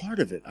be part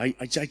of it. I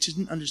just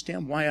didn't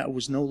understand why I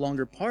was no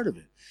longer part of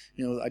it.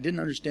 I didn't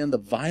understand the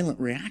violent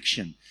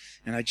reaction.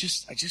 And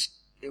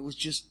it was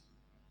just,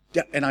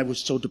 and I was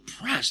so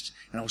depressed,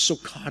 and I was so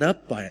caught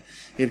up by it,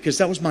 because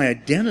that was my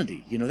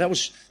identity. That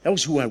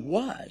was who I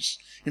was,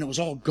 and it was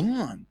all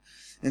gone.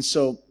 And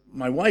so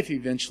my wife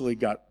eventually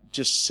got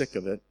just sick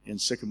of it,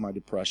 and sick of my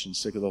depression,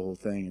 sick of the whole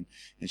thing,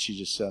 and she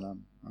just said,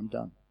 I'm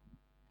done.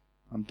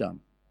 I'm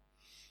done.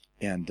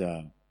 And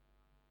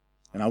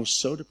I was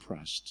so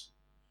depressed,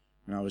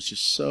 and I was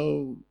just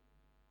so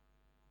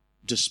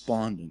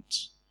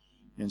despondent,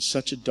 in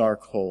such a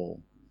dark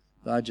hole,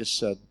 that I just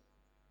said,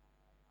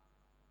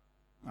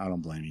 I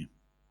don't blame you.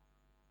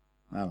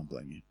 I don't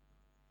blame you.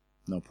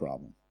 No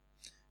problem.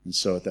 And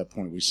so at that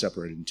point, we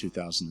separated in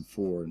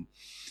 2004,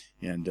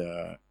 and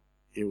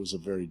it was a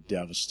very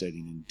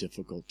devastating and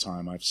difficult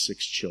time. I have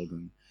 6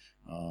 children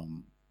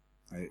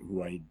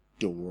who I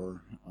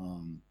adore,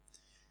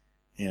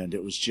 and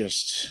it was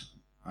just,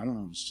 I don't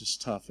know, it's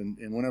just tough. And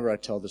whenever I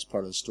tell this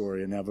part of the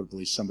story,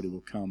 inevitably somebody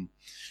will come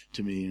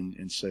to me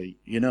and say,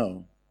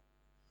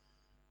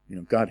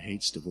 God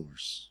hates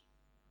divorce.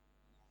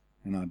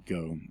 And I'd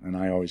go, and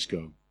I always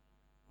go,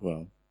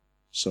 well,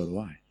 so do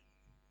I.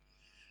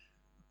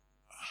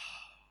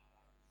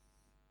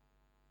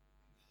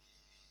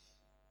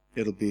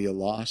 It'll be a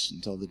loss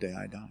until the day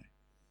I die.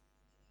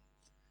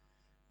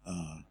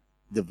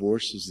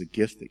 Divorce is the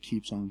gift that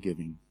keeps on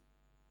giving.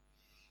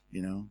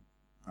 Now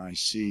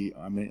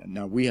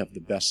we have the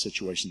best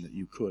situation that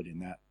you could in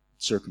that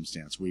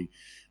circumstance.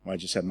 I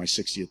just had my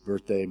 60th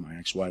birthday. My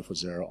ex-wife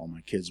was there. All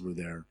my kids were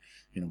there.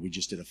 We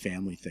just did a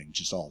family thing,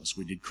 just all of us.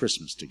 We did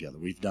Christmas together.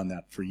 We've done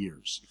that for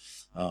years.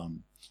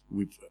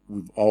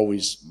 We've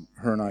always,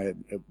 her and I,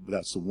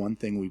 that's the one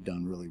thing we've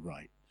done really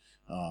right,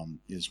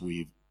 is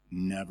we've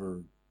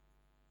never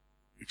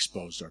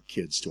exposed our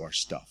kids to our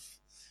stuff.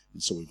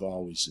 And so we've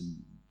always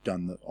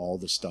done all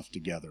the stuff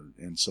together.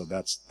 And so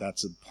that's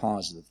a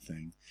positive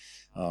thing.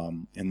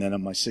 And then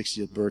on my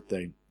 60th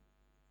birthday,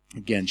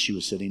 again, she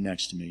was sitting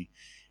next to me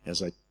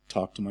as I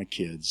talked to my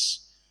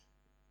kids,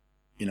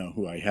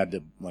 who I had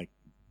to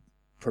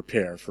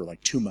prepare for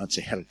 2 months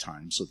ahead of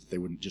time so that they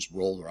wouldn't just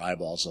roll their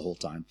eyeballs the whole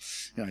time.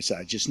 And I said,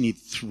 I just need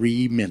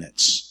 3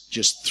 minutes,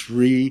 just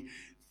 3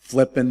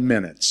 flipping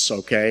minutes,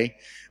 okay,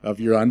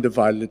 of your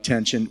undivided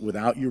attention,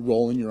 without you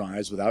rolling your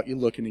eyes, without you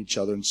looking at each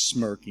other and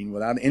smirking,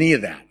 without any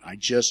of that. I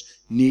just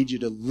need you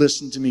to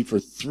listen to me for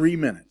 3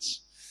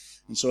 minutes.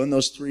 And so in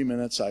those 3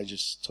 minutes, I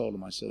just told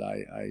him, I said,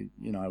 I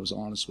was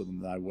honest with him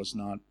that I was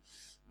not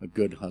a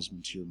good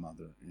husband to your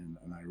mother, and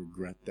I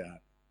regret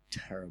that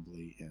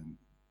terribly, and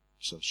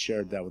so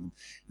shared that with him.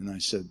 And I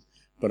said,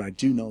 but I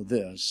do know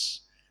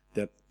this,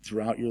 that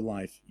throughout your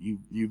life,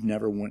 you've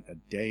never went a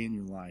day in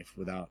your life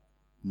without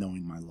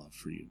knowing my love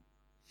for you.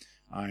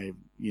 I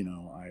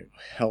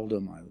held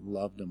him, I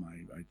loved him,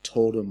 I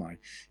told him,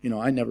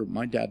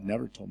 my dad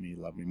never told me he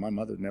loved me. My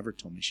mother never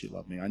told me she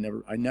loved me. I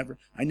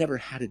never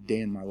had a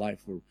day in my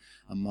life where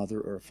a mother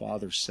or a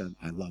father said,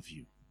 I love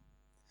you.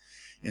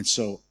 And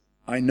so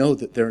I know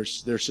that their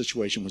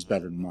situation was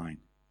better than mine.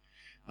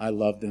 I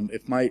loved them.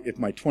 If my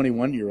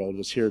 21-year-old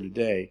was here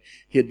today,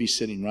 he'd be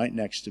sitting right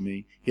next to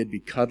me. He'd be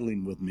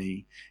cuddling with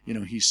me.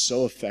 He's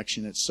so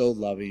affectionate, so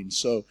loving,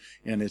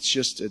 and it's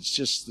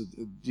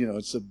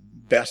the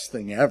best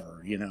thing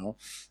ever.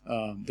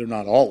 They're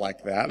not all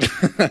like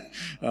that,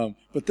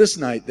 but this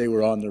night they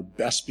were on their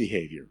best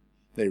behavior.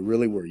 They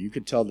really were. You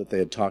could tell that they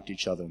had talked to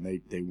each other,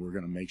 and they were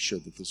going to make sure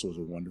that this was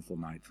a wonderful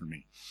night for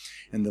me.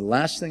 And the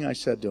last thing I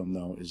said to them,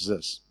 though, is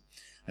this.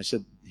 I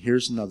said,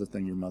 here's another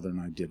thing your mother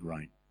and I did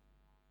right.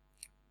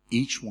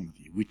 Each one of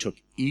you, we took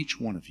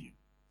each one of you,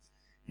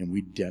 and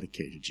we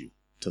dedicated you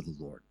to the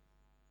Lord.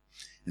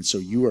 And so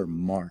you are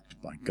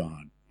marked by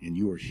God, and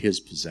you are His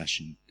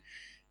possession.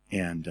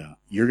 And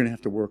you're going to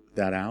have to work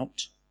that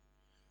out.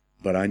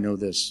 But I know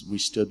this, we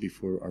stood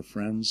before our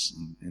friends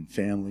and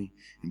family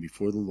and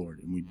before the Lord,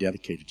 and we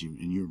dedicated you,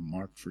 and you're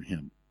marked for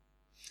Him.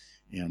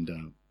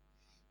 And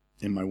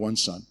my one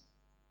son,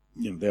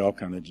 they all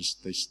kind of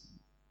just,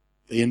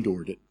 they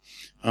endured it.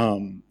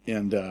 And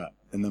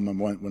then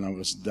when I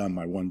was done,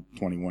 my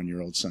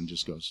 21-year-old son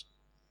just goes,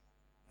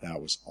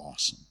 "That was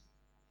awesome."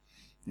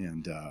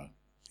 And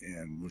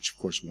which of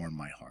course warmed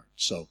my heart.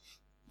 So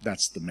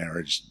that's the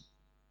marriage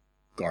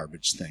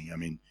garbage thing. I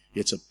mean,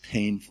 it's a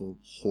painful,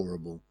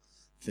 horrible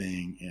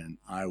thing, and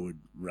I would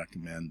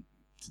recommend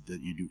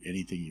that you do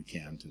anything you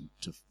can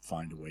to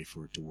find a way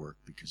for it to work,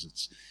 because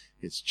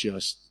it's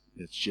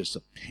just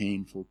a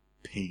painful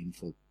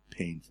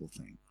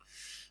thing.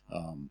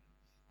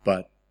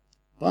 But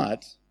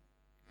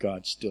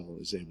God still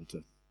is able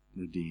to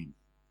redeem,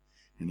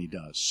 and He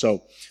does.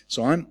 So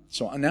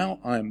now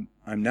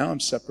I'm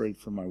separated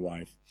from my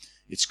wife.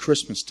 It's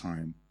Christmas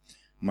time.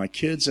 My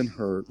kids and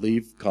her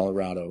leave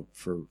Colorado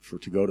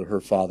to go to her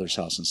father's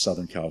house in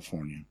Southern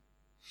California,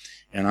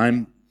 and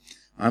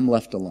I'm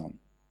left alone,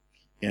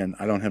 and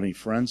I don't have any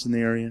friends in the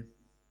area.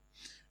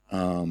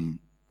 I'm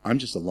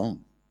just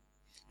alone,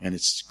 and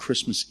it's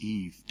Christmas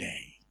Eve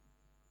day.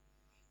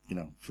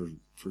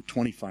 For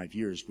 25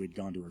 years we'd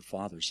gone to her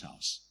father's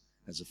house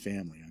as a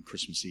family on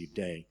Christmas Eve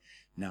day.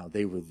 Now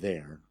they were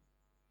there,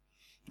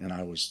 and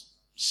I was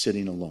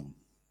sitting alone.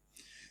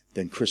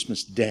 Then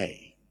Christmas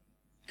Day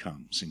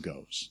comes and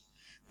goes.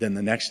 Then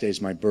the next day is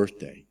my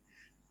birthday,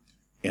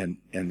 and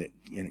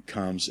it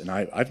comes, and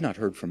I've not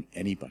heard from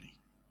anybody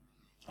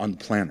on the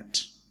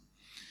planet.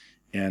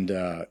 And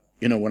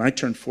when I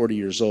turned 40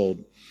 years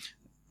old,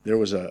 there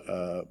was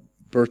a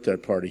birthday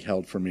party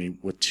held for me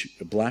with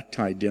a black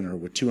tie dinner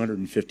with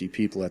 250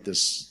 people at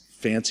this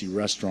fancy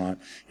restaurant,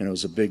 and it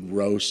was a big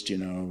roast,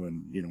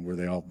 and where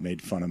they all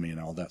made fun of me and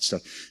all that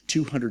stuff.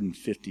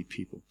 250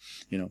 people,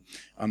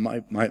 on my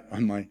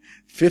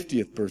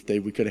 50th birthday,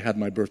 we could have had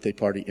my birthday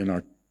party in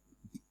our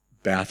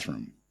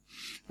bathroom.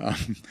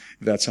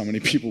 That's how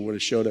many people would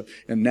have showed up.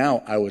 And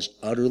now I was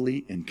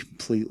utterly and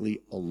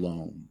completely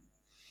alone.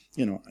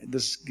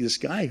 This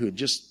guy who had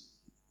just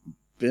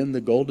been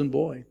the golden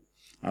boy.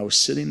 I was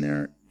sitting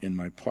there in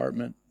my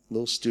apartment,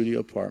 little studio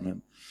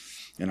apartment,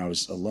 and I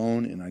was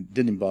alone, and I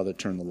didn't even bother to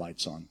turn the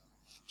lights on.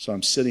 So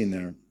I'm sitting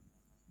there,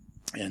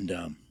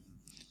 and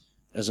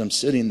as I'm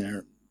sitting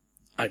there,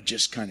 I've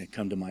just kind of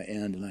come to my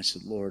end, and I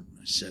said, "Lord,"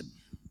 I said,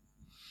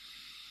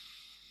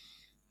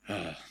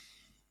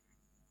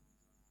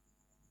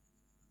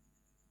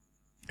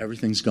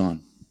 everything's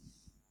gone.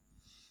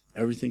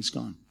 Everything's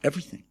gone.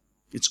 Everything.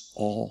 It's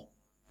all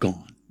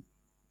gone.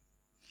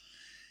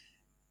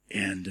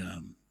 And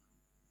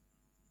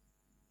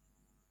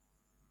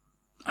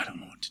I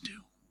don't know what to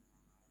do.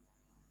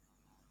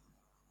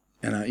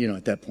 And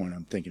at that point,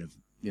 I'm thinking of,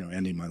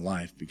 ending my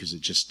life, because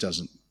it just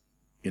doesn't,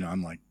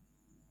 I'm like,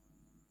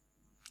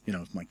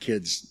 if my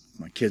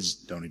kids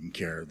don't even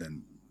care,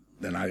 then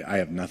I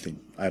have nothing.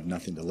 I have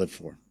nothing to live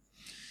for.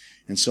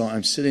 And so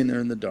I'm sitting there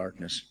in the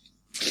darkness,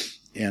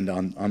 and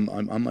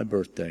on my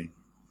birthday,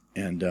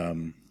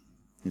 and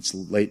it's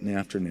late in the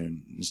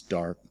afternoon. It's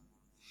dark,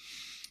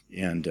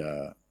 and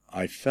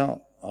I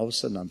felt all of a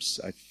sudden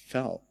I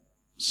felt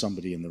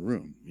somebody in the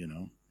room,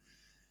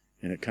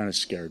 and it kind of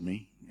scared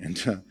me.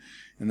 And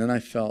then I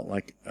felt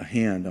like a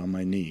hand on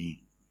my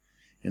knee,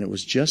 and it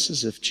was just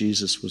as if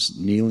Jesus was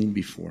kneeling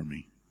before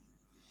me.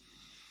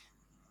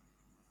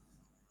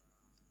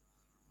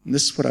 And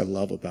this is what I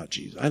love about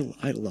Jesus.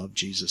 I love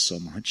Jesus so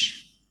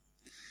much.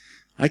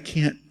 I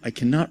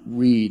cannot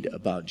read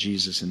about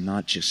Jesus and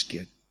not just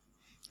get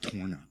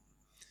torn up.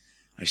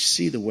 I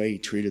see the way He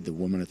treated the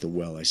woman at the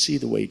well. I see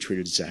the way He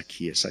treated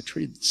Zacchaeus. I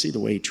see the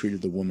way He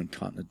treated the woman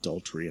caught in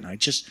adultery. And I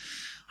just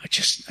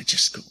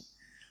go,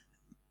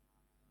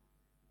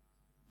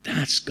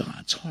 that's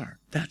God's heart.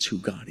 That's who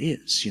God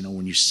is.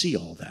 When you see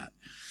all that,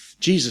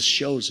 Jesus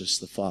shows us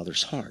the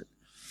Father's heart.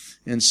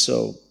 And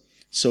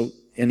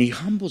and He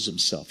humbles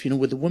Himself.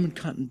 With the woman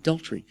caught in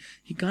adultery,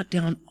 He got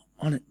down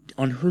on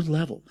her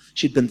level.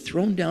 She'd been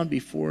thrown down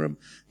before Him.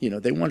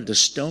 They wanted to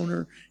stone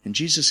her, and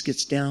Jesus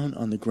gets down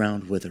on the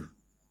ground with her.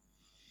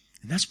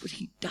 And that's what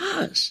He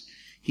does.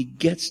 He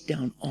gets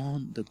down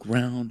on the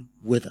ground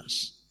with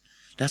us.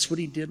 That's what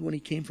He did when He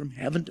came from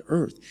heaven to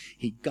earth.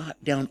 He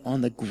got down on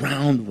the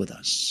ground with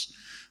us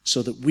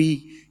so that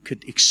we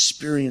could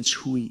experience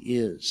who He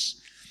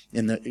is,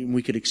 and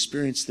we could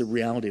experience the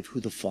reality of who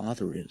the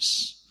Father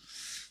is.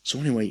 So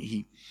anyway,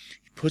 He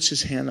puts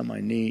His hand on my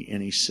knee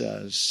and He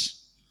says,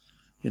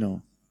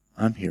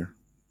 I'm here.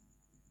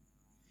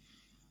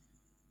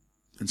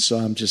 And so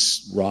I'm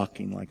just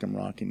rocking like I'm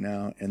rocking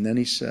now. And then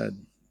He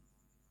said,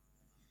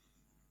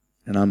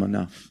 and I'm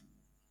enough.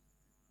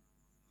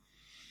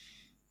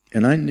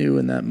 And I knew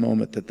in that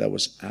moment that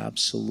was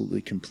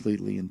absolutely,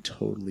 completely, and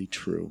totally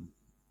true.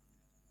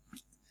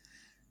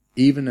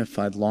 Even if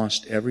I'd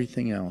lost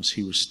everything else,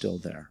 He was still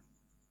there.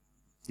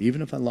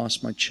 Even if I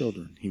lost my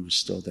children, He was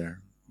still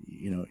there.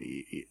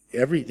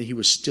 He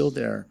was still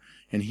there,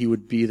 and He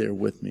would be there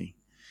with me.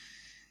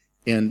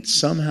 And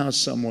somehow,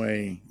 some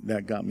way,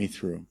 that got me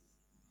through.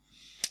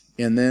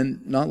 And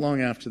then, not long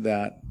after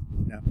that,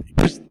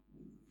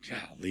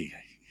 golly,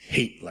 I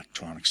hate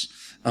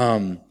electronics.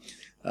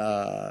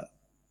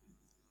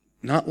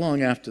 not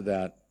long after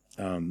that,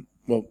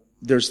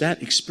 there's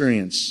that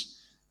experience.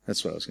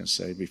 That's what I was going to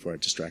say before I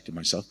distracted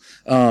myself.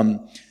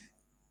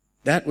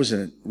 That was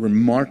a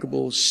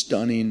remarkable,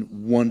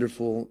 stunning,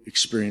 wonderful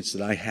experience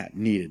that I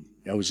needed.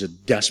 It was a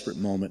desperate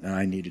moment, and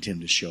I needed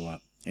him to show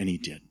up, and he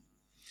did.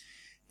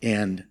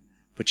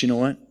 But you know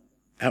what?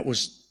 That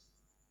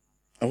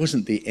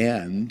wasn't the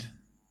end.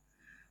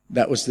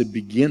 That was the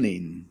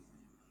beginning.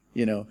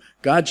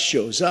 God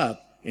shows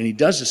up, and he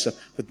does this stuff,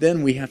 but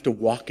then we have to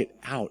walk it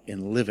out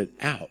and live it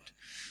out.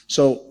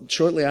 So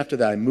shortly after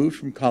that, I moved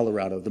from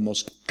Colorado, the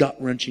most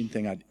gut-wrenching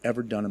thing I'd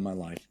ever done in my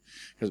life.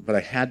 But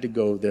I had to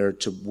go there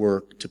to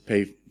work,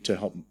 to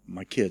help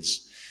my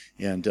kids.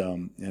 And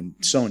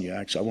Sonia,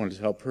 actually, I wanted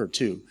to help her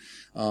too.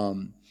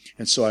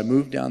 And so I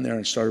moved down there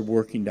and started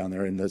working down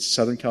there in the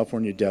Southern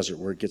California desert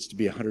where it gets to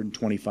be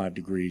 125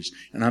 degrees.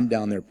 And I'm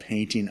down there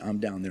painting. I'm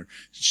down there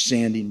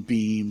sanding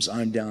beams.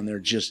 I'm down there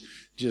just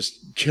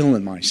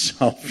killing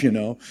myself,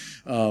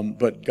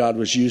 But God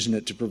was using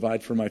it to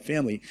provide for my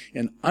family.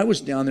 And I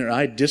was down there.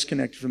 I had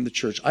disconnected from the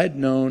church. I had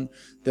known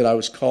that I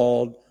was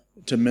called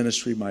to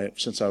ministry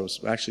since I was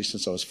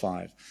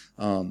 5.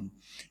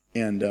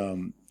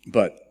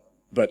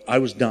 But I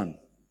was done.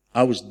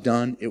 I was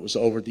done. It was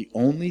over. The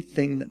only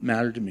thing that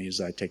mattered to me is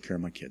that I take care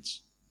of my kids.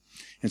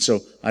 And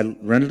so I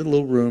rented a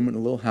little room in a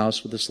little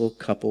house with this little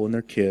couple and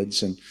their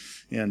kids. And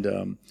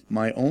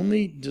my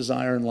only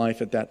desire in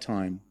life at that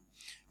time,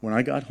 when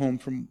I got home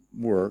from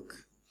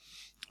work,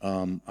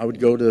 I would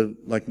go to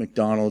like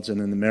McDonald's,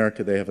 and in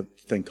America they have a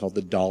thing called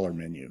the dollar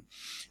menu.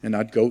 And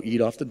I'd go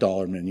eat off the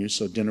dollar menu,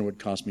 so dinner would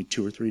cost me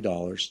 $2 or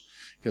 $3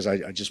 because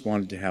I just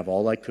wanted to have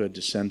all I could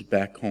to send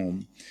back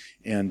home.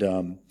 And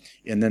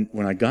then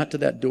when I got to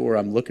that door,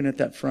 I'm looking at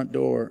that front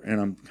door,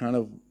 and I'm kind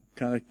of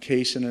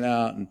casing it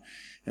out, and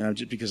I'm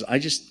because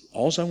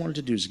all I wanted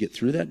to do is get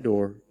through that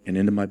door and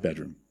into my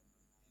bedroom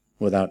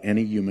without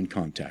any human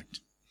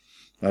contact.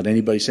 Without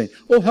anybody saying,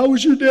 "Oh, how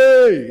was your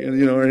day?"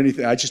 and or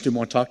anything. I just didn't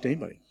want to talk to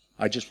anybody.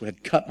 I just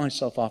had cut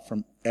myself off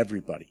from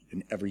everybody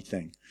and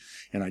everything.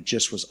 And I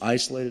just was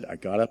isolated. I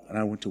got up and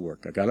I went to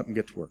work. I got up and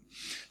get to work.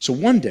 So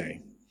one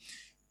day,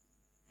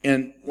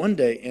 and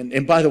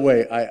by the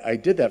way, I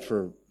did that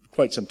for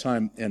quite some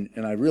time, and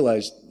I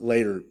realized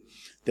later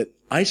that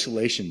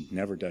isolation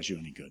never does you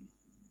any good.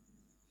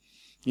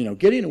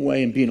 Getting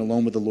away and being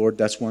alone with the Lord,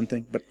 that's one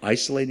thing, but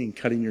isolating and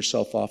cutting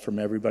yourself off from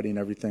everybody and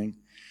everything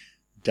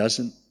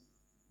doesn't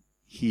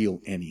heal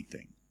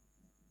anything.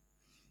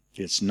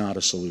 It's not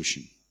a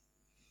solution.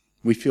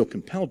 We feel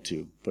compelled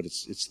to, but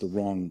it's the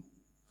wrong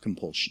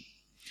compulsion.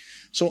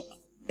 So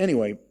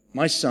anyway,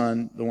 my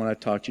son, the one I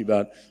talked to you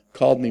about,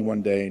 called me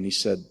one day and he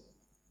said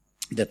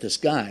that this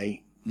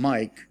guy,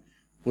 Mike,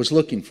 was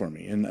looking for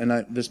me. And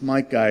this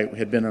Mike guy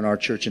had been in our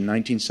church in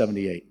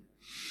 1978.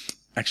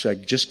 Actually,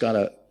 I just got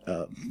a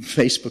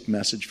Facebook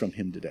message from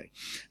him today.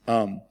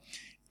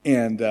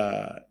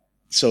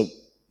 So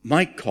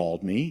Mike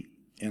called me,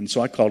 and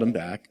so I called him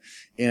back,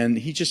 and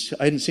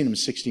I hadn't seen him in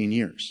 16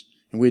 years.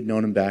 And we had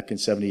known him back in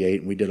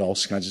 78, and we did all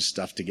kinds of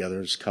stuff together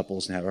as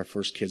couples and had our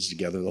first kids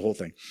together, the whole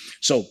thing.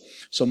 So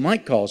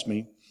Mike calls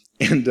me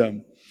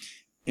and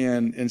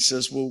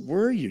says, "Well,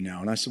 where are you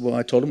now?" And I said, "Well,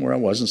 I told him where I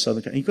was in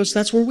Southern California." He goes,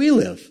 "That's where we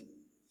live."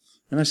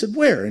 And I said,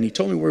 "Where?" And he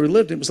told me where we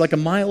lived. It was like a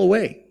mile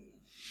away.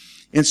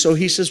 And so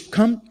he says,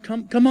 come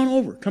on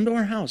over. Come to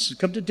our house.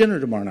 Come to dinner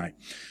tomorrow night.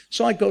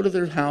 So I go to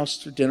their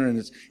house for dinner,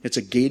 and it's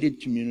a gated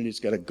community. It's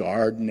got a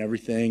guard and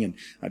everything. And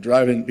I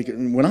drive in. Because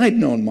when I'd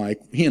known Mike,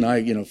 he and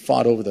I,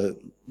 fought over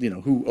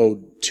who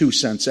owed 2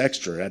 cents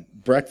extra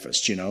at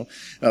breakfast,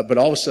 But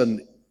all of a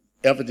sudden,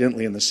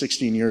 evidently in the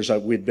 16 years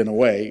we'd been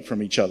away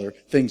from each other,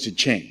 things had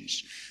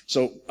changed.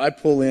 So I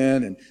pull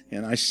in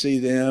and I see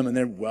them, and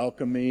they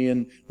welcome me,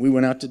 and we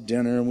went out to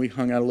dinner and we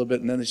hung out a little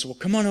bit, and then they said, "Well,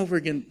 come on over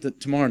again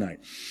tomorrow night."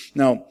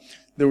 Now,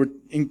 they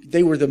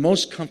were the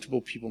most comfortable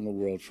people in the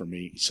world for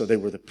me, so they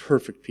were the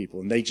perfect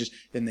people, and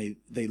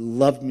they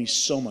loved me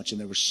so much,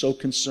 and they were so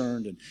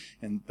concerned,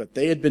 but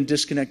they had been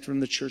disconnected from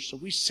the church, so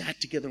we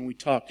sat together and we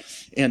talked,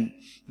 and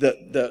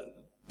there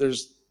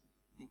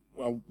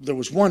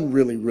was one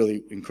really,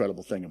 really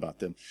incredible thing about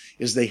them,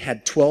 is they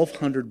had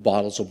 1,200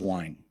 bottles of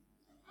wine.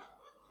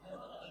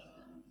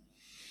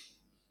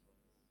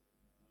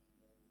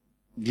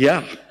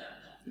 Yeah,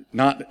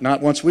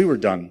 not once we were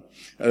done.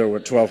 There were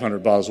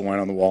 1,200 bottles of wine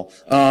on the wall.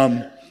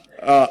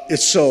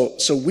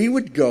 So we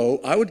would go.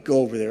 I would go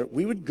over there.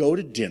 We would go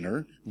to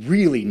dinner,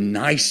 really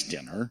nice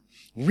dinner,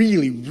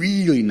 really,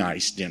 really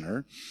nice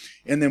dinner,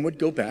 and then would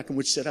go back and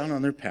would sit out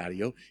on their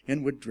patio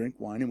and would drink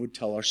wine and would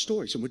tell our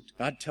stories. And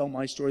I'd tell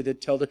my story.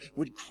 They'd tell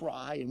would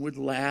cry and would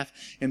laugh.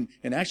 And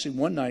actually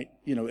one night,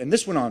 and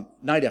this went on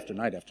night after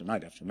night after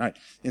night after night.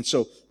 And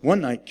so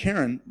one night,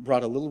 Karen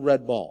brought a little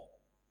red ball.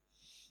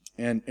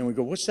 And we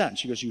go, "What's that?" And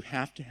she goes, "You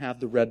have to have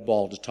the red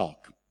ball to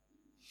talk."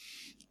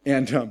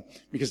 And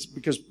because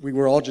we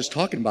were all just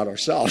talking about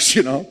ourselves,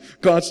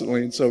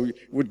 constantly. And so we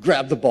would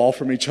grab the ball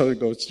from each other and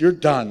go, "You're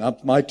done.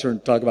 It's my turn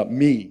to talk about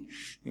me."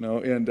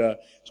 And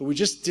so we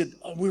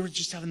were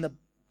just having the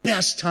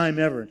best time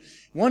ever.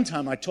 One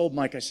time I told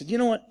Mike, I said, "You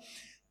know what?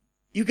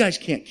 you guys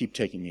can't keep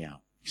taking me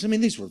out. Because, I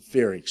mean, these were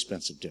very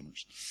expensive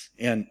dinners.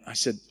 And I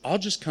said, I'll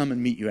just come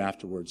and meet you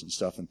afterwards and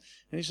stuff. And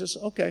he says,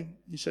 okay.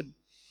 He said,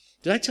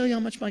 did I tell you how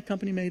much my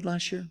company made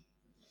last year?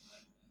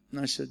 And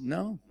I said,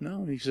 no.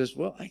 And he says,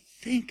 well, I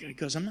think, he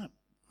goes,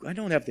 I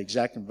don't have the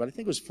exact number, but I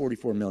think it was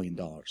 $44 million.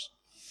 And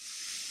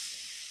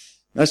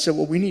I said,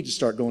 well, we need to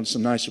start going to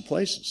some nicer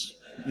places.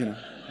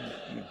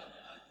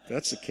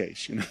 That's the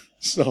case,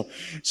 So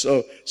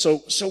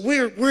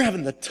we're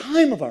having the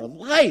time of our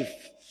life.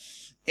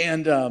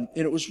 And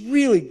it was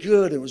really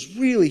good. It was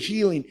really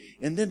healing.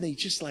 And then they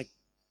just like,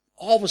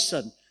 all of a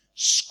sudden,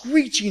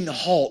 screeching to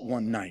halt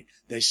one night,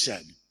 they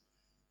said,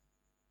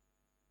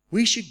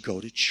 we should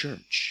go to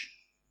church.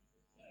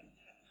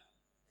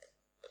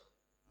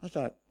 I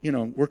thought,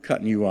 we're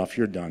cutting you off.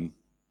 You're done.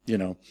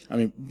 I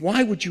mean,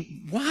 why?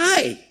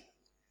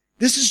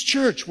 This is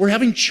church. We're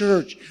having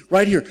church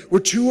right here. We're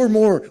two or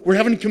more. We're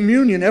having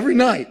communion every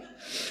night.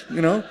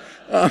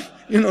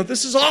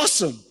 This is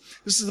awesome.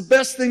 This is the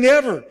best thing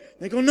ever.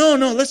 They go, no,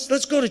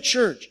 let's go to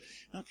church.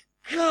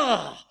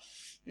 God.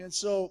 And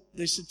so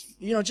they said,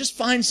 just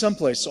find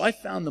someplace. So I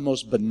found the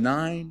most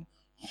benign,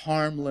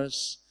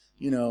 harmless,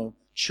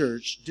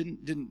 church.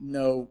 Didn't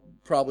know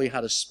probably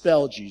how to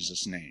spell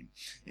Jesus' name.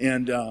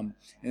 And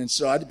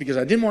so because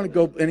I didn't want to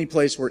go any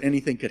place where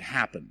anything could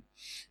happen.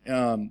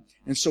 And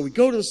so we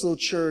go to this little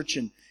church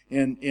and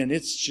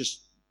it's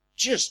just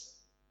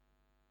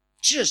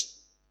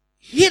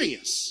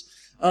hideous.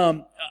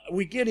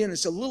 We get in,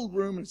 it's a little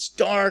room, and it's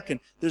dark, and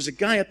there's a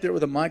guy up there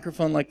with a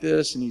microphone like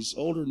this, and he's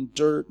older than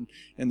dirt,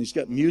 and he's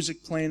got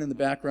music playing in the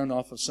background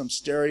off of some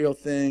stereo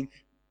thing,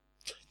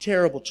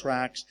 terrible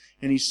tracks,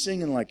 and he's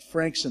singing like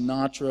Frank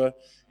Sinatra,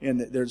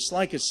 and it's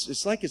like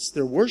it's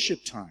their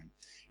worship time.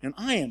 And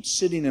I am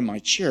sitting in my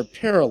chair,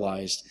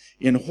 paralyzed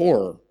in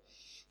horror,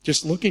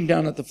 just looking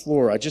down at the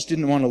floor. I just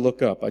didn't want to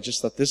look up. I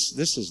just thought,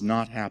 this is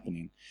not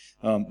happening.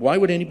 Why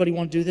would anybody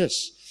want to do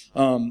this?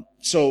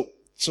 So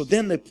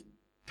then the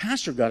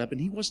pastor got up,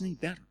 and he wasn't any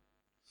better.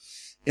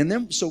 And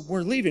then, so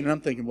we're leaving, and I'm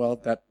thinking, well,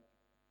 that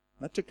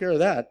took care of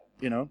that,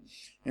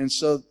 And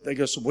so they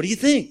go, so what do you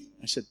think?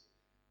 I said,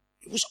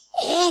 it was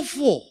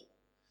awful.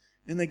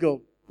 And they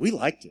go, we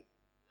liked it.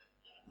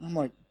 I'm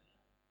like,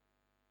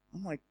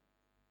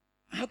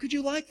 how could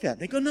you like that?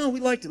 They go, no, we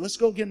liked it. Let's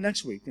go again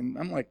next week. And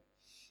I'm like,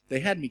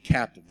 they had me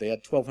captive. They had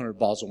 1,200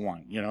 bottles of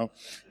wine,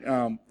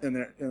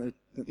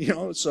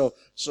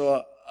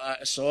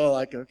 So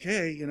like,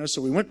 okay,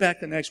 so we went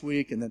back the next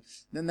week, and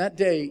then that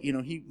day,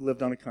 he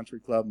lived on a country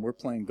club, and we're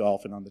playing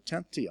golf, and on the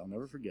 10th tee, I'll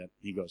never forget,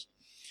 he goes,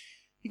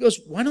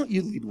 why don't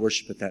you lead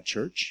worship at that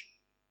church?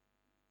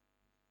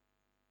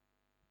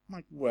 I'm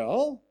like,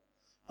 well,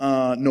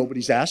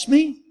 nobody's asked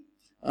me.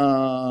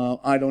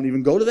 I don't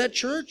even go to that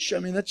church. I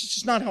mean, that's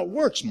just not how it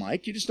works,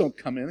 Mike. You just don't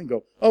come in and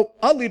go, oh,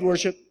 I'll lead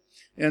worship.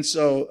 And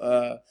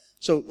so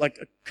like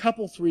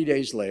 3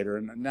 days later,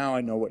 and now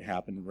I know what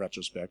happened in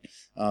retrospect,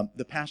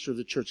 the pastor of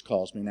the church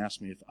calls me and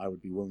asks me if I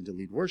would be willing to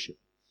lead worship.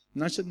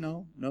 And I said,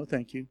 no,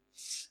 thank you.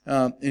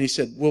 And he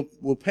said,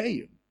 we'll pay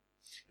you.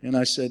 And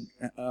I said,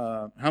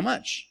 how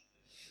much?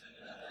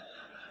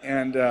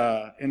 And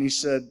he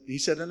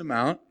said an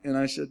amount, and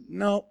I said,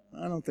 no,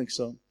 I don't think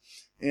so.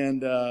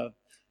 And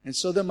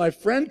so then my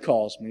friend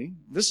calls me.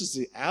 This is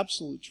the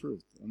absolute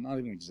truth. I'm not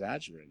even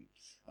exaggerating.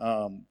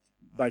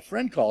 My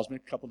friend calls me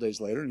a couple days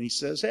later, and he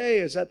says, hey,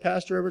 has that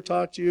pastor ever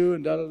talked to you?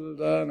 And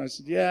da-da-da-da. And I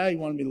said, yeah, he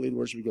wanted me to lead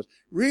worship. He goes,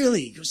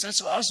 really? He goes, that's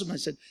awesome.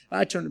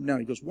 I turned him down.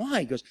 He goes,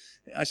 why?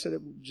 I said,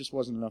 it just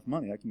wasn't enough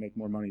money. I can make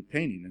more money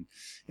painting.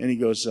 And he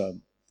goes,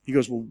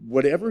 well,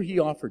 whatever he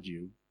offered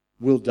you,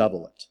 we'll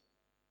double it.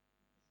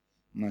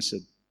 And I said,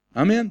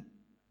 I'm in.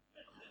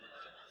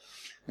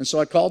 And so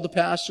I called the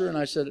pastor, and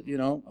I said,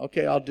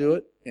 okay, I'll do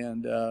it.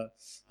 And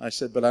I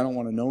said, but I don't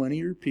want to know any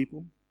of your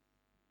people.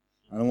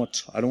 I don't want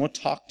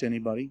to talk to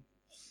anybody.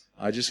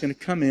 I'm just going to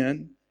come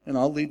in, and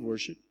I'll lead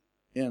worship,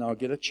 and I'll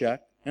get a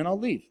check, and I'll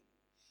leave.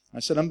 I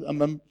said, I'm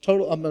going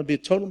to be a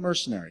total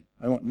mercenary.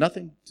 I want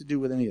nothing to do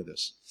with any of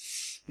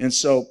this. And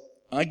so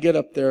I get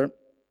up there,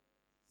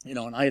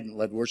 and I hadn't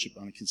led worship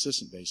on a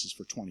consistent basis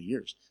for 20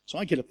 years. So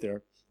I get up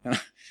there,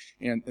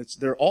 and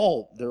they're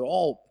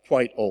all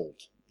quite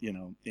old,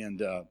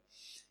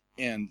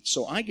 and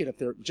so I get up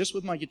there just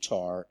with my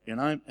guitar,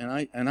 and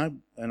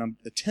I'm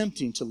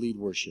attempting to lead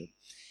worship.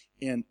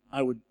 And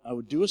I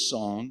would do a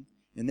song,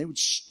 and they would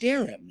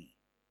stare at me.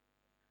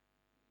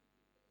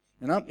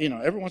 And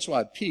every once in a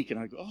while I'd peek, and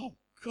I'd go, oh,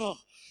 God.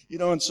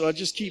 And so I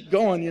just keep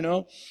going,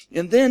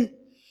 And then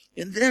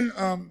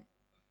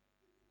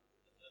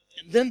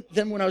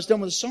when I was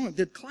done with the song,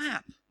 they'd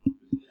clap.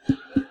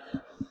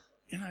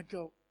 And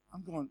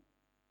I'm going,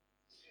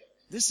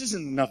 this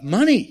isn't enough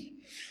money.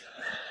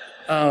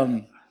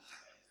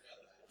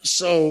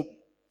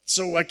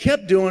 So I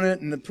kept doing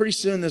it, and then pretty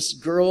soon this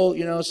girl,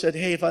 said,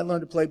 hey, if I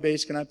learn to play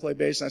bass, can I play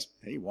bass? And I said,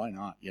 hey, why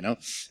not,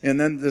 And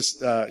then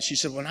she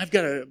said, well, I've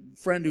got a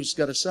friend who's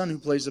got a son who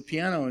plays the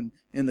piano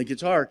and the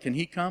guitar. Can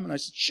he come? And I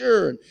said,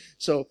 sure. And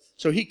so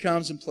he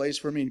comes and plays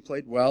for me, and he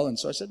played well. And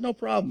so I said, no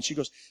problem. She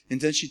goes,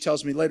 and then she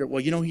tells me later,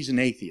 well, he's an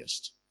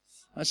atheist.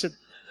 I said,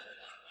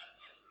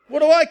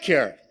 What do I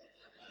care?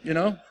 You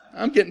know,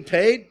 I'm getting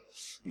paid.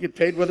 I get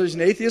paid whether he's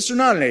an atheist or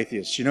not an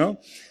atheist, you know?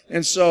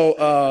 And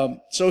so,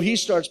 so he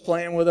starts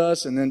playing with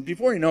us, and then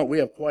before you know it, we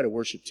have quite a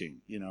worship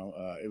team, you know?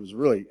 It was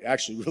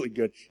actually really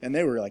good. And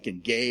they were like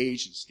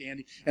engaged and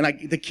standing. And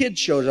the kid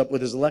showed up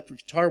with his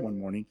electric guitar one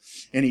morning,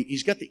 and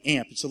he's got the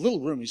amp. It's a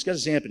little room. He's got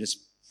his amp, and it's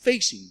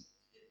facing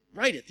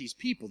right at these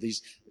people,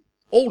 these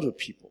older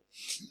people.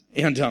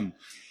 And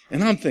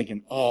I'm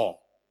thinking, oh,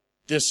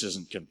 this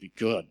isn't going to be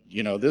good.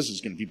 You know, this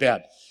is going to be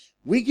bad.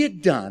 We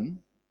get done,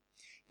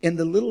 and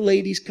the little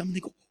ladies come and they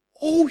go,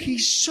 oh,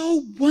 he's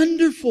so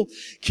wonderful.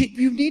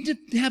 You need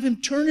to have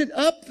him turn it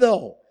up,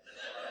 though.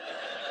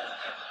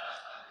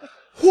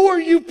 Who are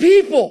you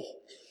people?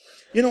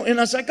 You know, and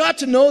as I got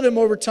to know them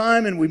over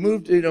time, and we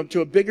moved, you know,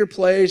 to a bigger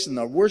place, and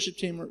the worship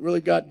team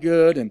really got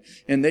good,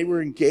 and they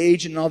were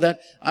engaged and all that,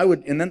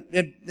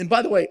 and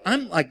by the way,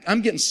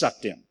 I'm getting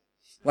sucked in,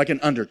 like an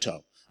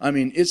undertow. I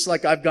mean, it's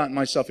like I've gotten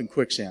myself in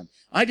quicksand.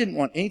 I didn't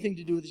want anything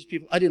to do with these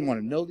people. I didn't want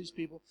to know these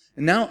people.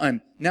 And now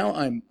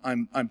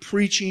I'm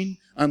preaching.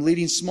 I'm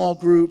leading small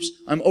groups.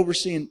 I'm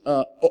overseeing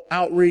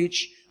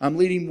outreach. I'm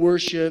leading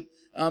worship.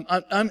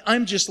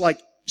 I'm just like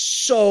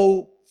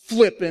so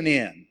flipping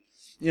in,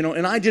 you know.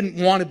 And I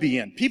didn't want to be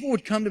in. People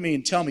would come to me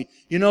and tell me,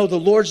 you know, the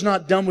Lord's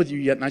not done with you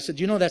yet. And I said,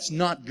 you know, that's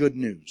not good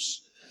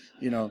news.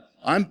 You know,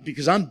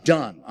 because I'm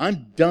done.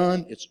 I'm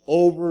done. It's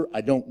over.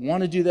 I don't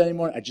want to do that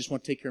anymore. I just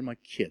want to take care of my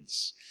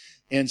kids.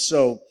 And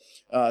so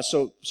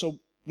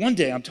one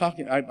day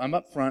I'm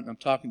up front and I'm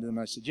talking to them.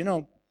 And I said, you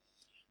know,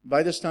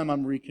 by this time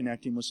I'm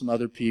reconnecting with some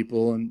other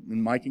people, and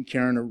Mike and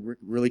Karen are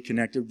really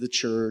connected with the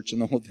church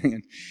and the whole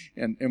thing.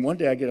 And one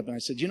day I get up and I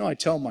said, you know, I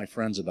tell my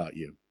friends about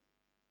you.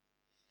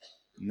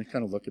 And they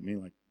kind of look at me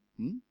like,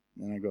 And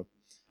I go,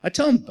 I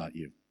tell them about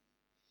you.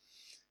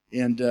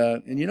 And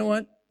you know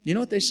what? You know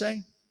what they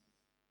say?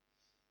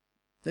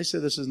 They say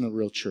this isn't a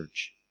real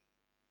church.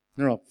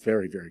 They're all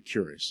very, very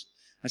curious.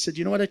 I said,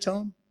 you know what I tell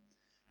them?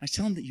 I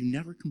tell them that you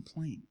never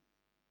complain.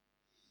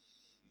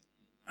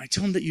 I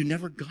tell them that you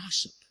never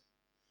gossip.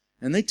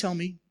 And they tell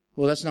me,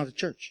 well, that's not a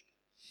church.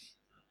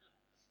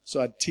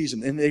 So I'd tease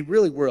them. And they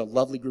really were a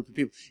lovely group of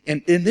people.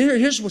 And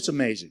here's what's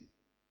amazing.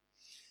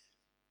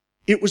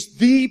 It was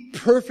the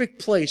perfect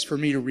place for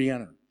me to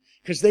re-enter,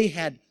 because they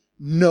had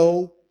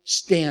no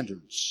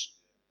standards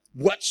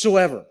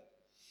whatsoever.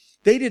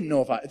 They didn't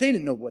know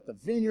what the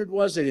Vineyard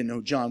was. They didn't know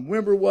who John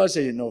Wimber was.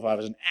 They didn't know if I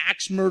was an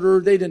axe murderer.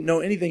 They didn't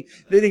know anything.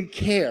 They didn't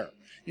care.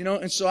 You know,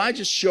 and so I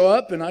just show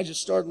up and I just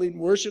start leading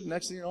worship.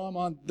 Next thing you know, I'm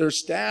on their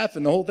staff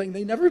and the whole thing.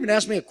 They never even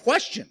asked me a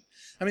question.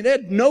 I mean, they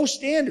had no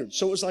standards.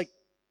 So it was like,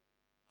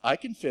 I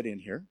can fit in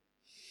here.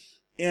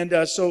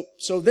 And so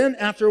then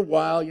after a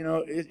while, you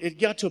know, it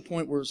got to a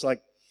point where it's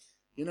like,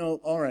 you know,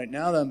 all right,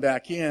 now that I'm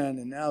back in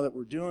and now that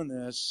we're doing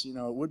this, you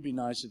know, it would be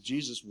nice if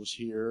Jesus was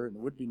here, and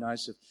it would be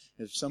nice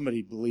if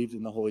somebody believed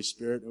in the Holy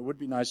Spirit. It would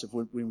be nice if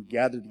we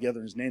gathered together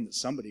in His name, that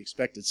somebody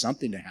expected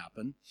something to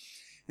happen.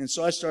 And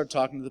so I started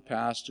talking to the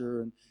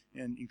pastor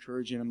and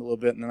encouraging him a little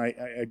bit, and then I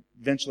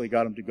eventually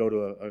got him to go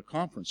to a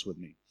conference with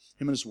me,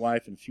 him and his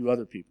wife and a few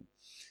other people.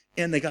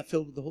 And they got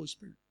filled with the Holy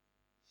Spirit.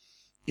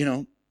 You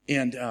know,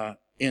 and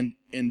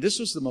this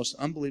was the most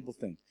unbelievable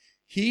thing.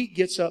 He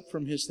gets up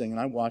from his thing, and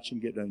I watch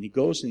him get done. He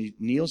goes and he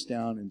kneels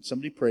down, and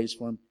somebody prays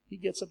for him. He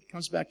gets up,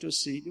 comes back to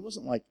his seat. It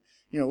wasn't like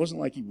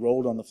he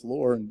rolled on the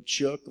floor and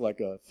shook like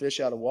a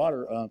fish out of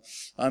water.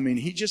 I mean,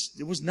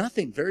 it was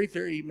nothing. Very,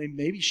 very,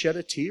 maybe shed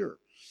a tear.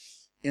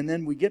 And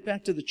then we get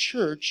back to the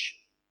church,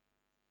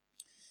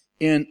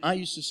 and I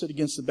used to sit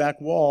against the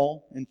back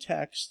wall and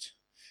text,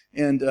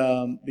 and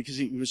because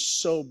it was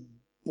so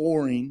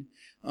boring,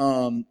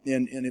 and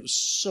it was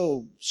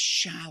so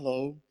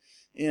shallow.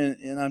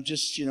 And I'm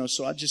just, you know,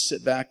 so I just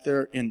sit back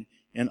there, and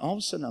all of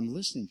a sudden I'm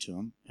listening to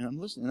him, and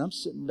I'm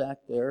sitting back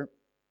there,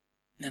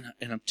 and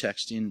I'm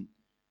texting, and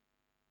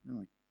I'm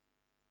like,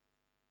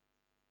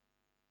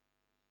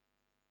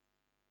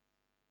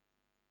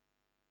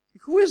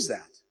 who is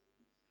that?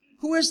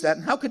 Who is that?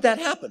 And how could that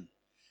happen?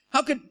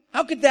 How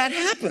could that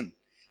happen?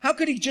 How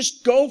could he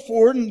just go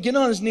forward and get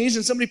on his knees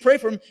and somebody pray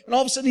for him, and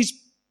all of a sudden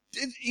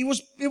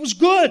it was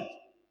good.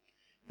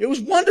 It was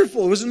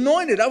wonderful. It was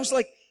anointed. I was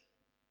like,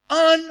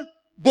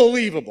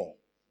 unbelievable.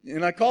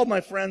 And I called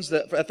my friends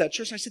at that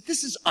church, and I said,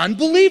 this is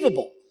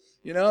unbelievable.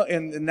 You know,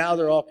 and now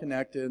they're all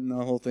connected, and the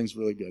whole thing's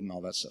really good and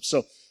all that stuff.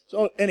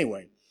 So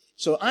anyway,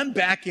 so I'm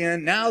back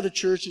in. Now the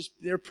church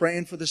they're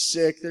praying for the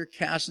sick. They're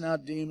casting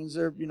out demons.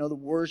 They're, you know, the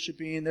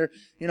worshiping. They're,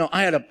 you know,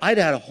 I had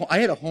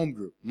a home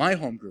group. My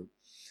home group,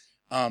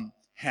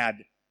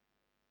 had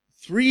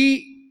 4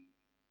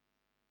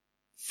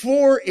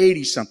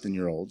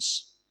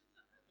 80-something-year-olds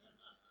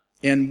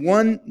and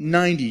one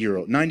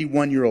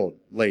 91-year-old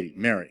lady,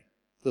 Mary,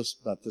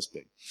 about this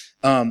big.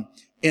 And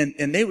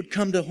they would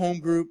come to home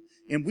group,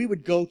 and we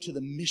would go to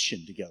the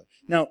mission together.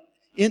 Now,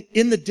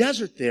 in the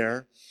desert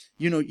there,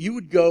 you know, you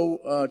would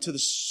go to the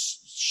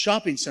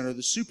shopping center,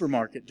 the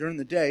supermarket during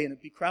the day, and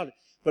it'd be crowded.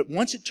 But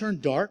once it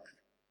turned dark,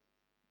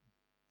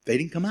 they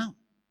didn't come out.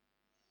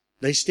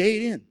 They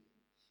stayed in,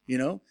 you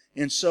know.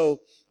 And so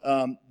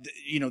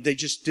they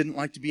just didn't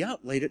like to be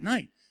out late at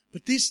night.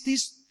 But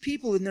these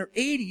people in their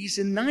 80s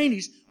and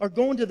 90s are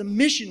going to the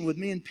mission with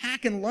me and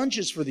packing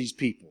lunches for these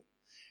people.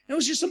 It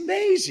was just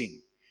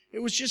amazing. It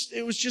was just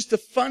the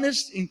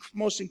funnest,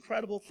 most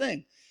incredible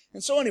thing.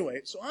 And so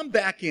anyway, so I'm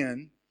back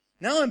in.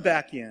 Now I'm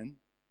back in.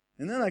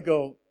 And then I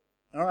go,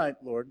 all right,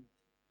 Lord,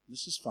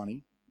 this is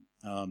funny.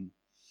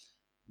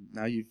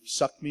 Now you've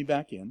sucked me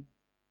back in.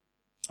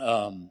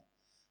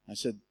 I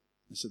said,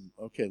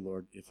 okay,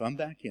 Lord, if I'm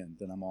back in,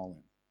 then I'm all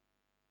in.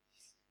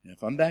 And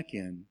if I'm back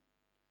in,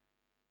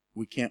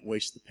 we can't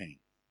waste the pain.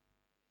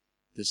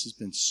 This has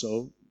been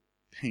so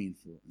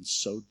painful and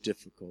so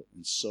difficult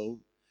and so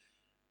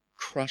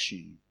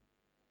crushing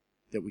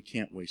that we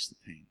can't waste the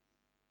pain.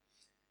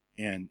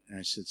 And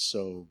I said,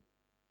 so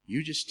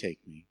you just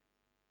take me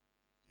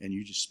and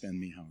you just spend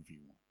me however you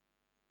want.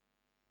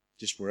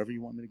 Just wherever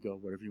you want me to go,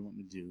 whatever you want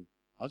me to do,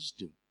 I'll just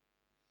do it.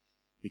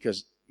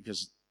 Because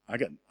I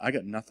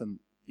got nothing,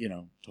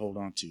 to hold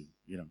on to,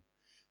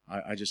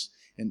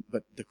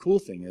 but the cool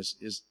thing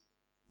is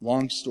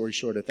long story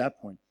short, at that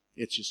point,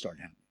 it just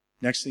started happening.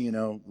 Next thing you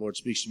know, Lord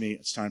speaks to me,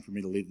 it's time for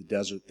me to leave the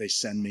desert. They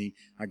send me,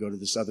 I go to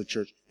this other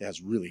church that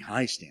has really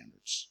high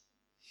standards.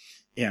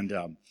 And,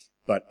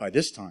 but by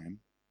this time,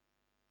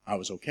 I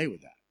was okay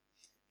with that.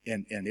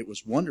 And it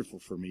was wonderful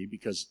for me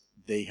because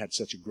they had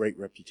such a great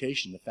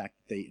reputation. The fact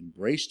that they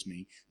embraced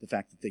me, the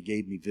fact that they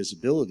gave me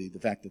visibility, the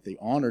fact that they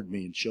honored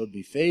me and showed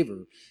me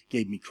favor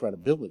gave me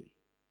credibility.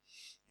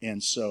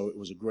 And so it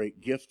was a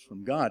great gift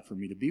from God for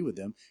me to be with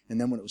them.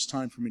 And then when it was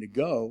time for me to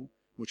go,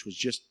 which was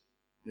just,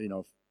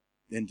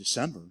 in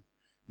December,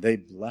 they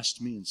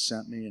blessed me and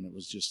sent me, and it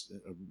was just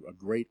a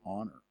great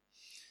honor.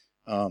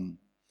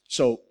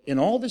 So in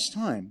all this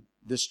time,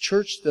 this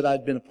church that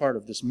I'd been a part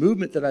of, this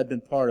movement that I'd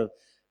been part of,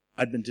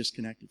 I'd been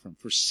disconnected from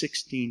for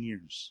 16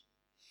 years.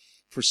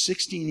 For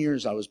 16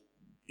 years, I was,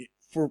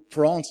 for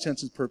all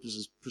intents and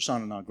purposes,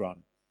 persona non grata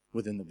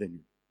within the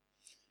vineyard.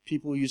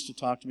 People who used to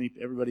talk to me,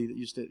 everybody that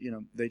used to,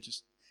 they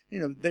just,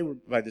 they were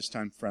by this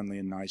time friendly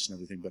and nice and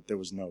everything, but there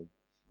was no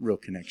real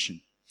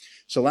connection.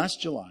 So last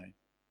July,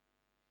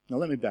 now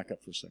let me back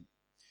up for a second.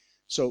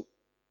 So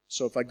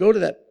if I go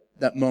to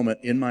that moment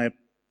in my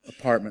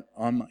apartment,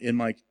 in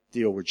my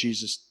deal where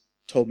Jesus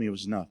told me it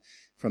was enough,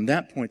 from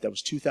that point, that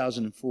was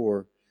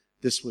 2004,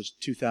 this was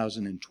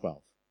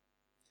 2012.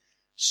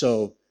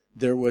 So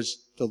there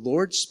was the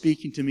Lord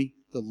speaking to me,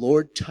 the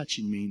Lord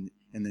touching me,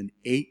 and then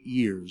 8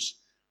 years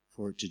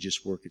for it to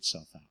just work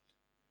itself out,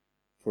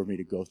 for me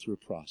to go through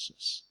a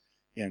process.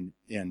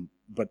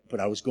 But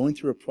I was going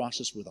through a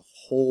process with a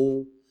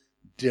whole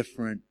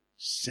different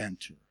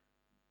center.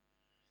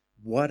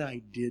 What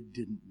I did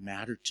didn't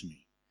matter to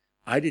me.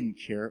 I didn't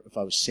care if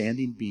I was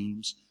sanding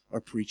beams or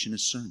preaching a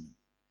sermon.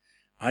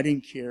 I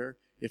didn't care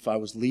if I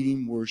was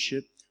leading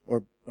worship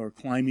or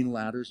climbing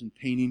ladders and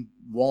painting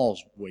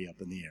walls way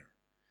up in the air.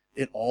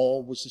 It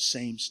all was the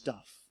same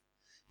stuff.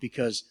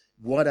 Because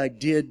what I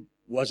did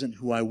wasn't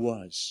who I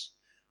was.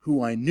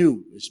 Who I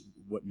knew is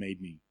what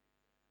made me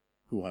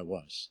who I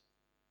was.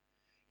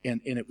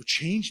 And it would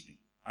change me.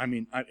 I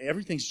mean,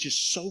 everything's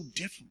just so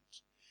different.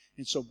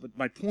 And so, but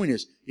my point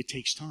is, it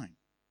takes time.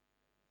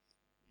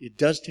 It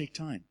does take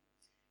time.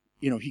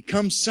 He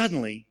comes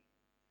suddenly,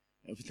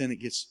 but then it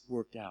gets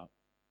worked out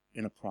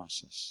in a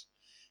process.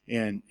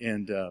 And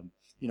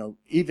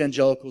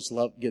evangelicals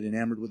get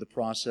enamored with the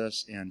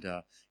process, and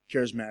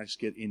charismatics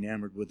get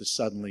enamored with the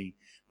suddenly,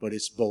 but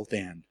it's both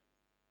and.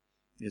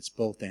 It's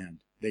both and.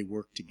 They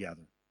work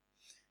together.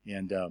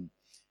 And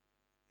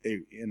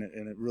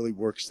it really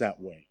works that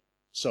way.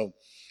 So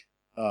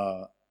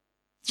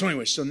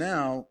anyway, so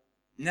now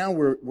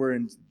we're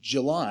in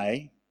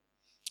July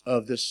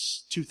of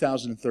this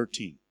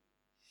 2013.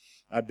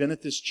 I've been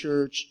at this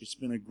church. It's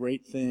been a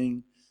great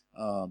thing.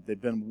 They've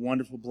been a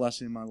wonderful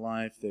blessing in my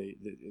life.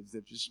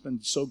 They've just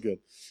been so good.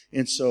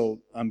 And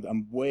so I'm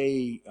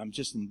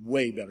just in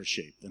way better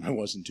shape than I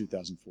was in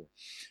 2004.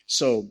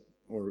 So,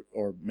 or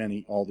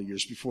all the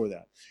years before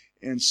that.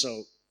 And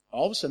so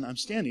all of a sudden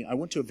I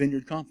went to a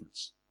vineyard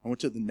conference. I went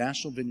to the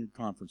National Vineyard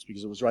Conference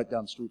because it was right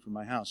down the street from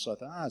my house. So I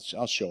thought,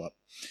 I'll show up.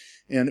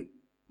 And it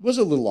was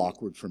a little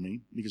awkward for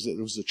me because it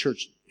was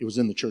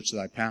in the church that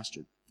I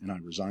pastored and I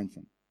resigned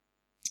from.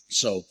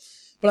 So,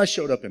 but I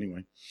showed up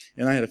anyway.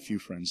 And I had a few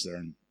friends there,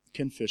 and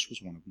Ken Fish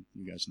was one of them.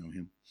 You guys know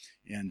him.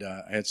 And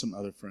I had some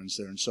other friends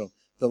there. And so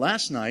the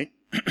last night,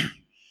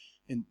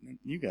 and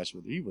you guys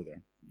were there. You were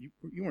there.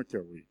 You weren't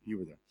there, were you? You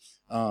were there.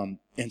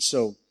 And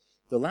so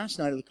the last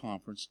night of the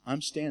conference,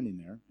 I'm standing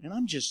there, and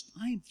I'm just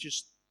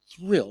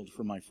thrilled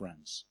for my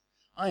friends.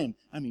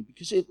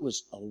 Because it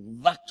was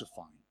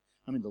electrifying.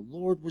 The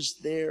Lord was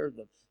there.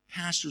 The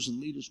pastors and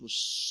leaders were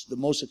the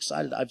most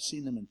excited I've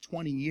seen them in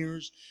 20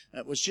 years.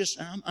 It was just,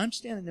 I'm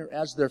standing there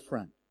as their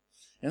friend.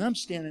 And I'm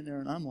standing there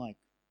and I'm like,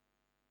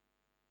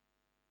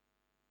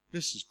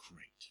 this is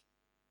great.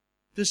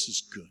 This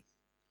is good.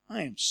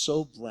 I am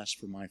so blessed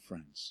for my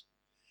friends.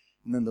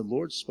 And then the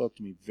Lord spoke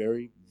to me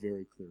very,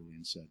 very clearly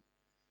and said,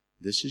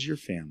 this is your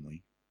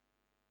family,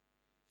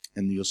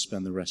 and you'll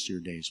spend the rest of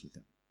your days with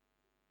them.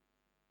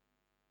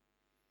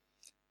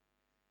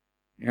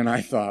 And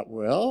I thought,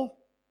 well,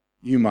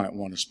 you might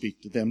want to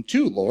speak to them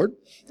too, Lord.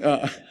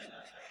 So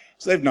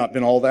they've not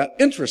been all that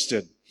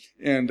interested.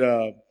 And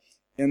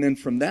then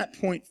from that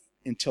point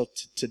until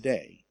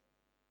today,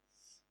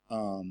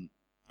 2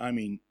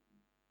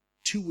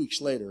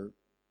 weeks later,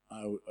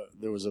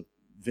 there was a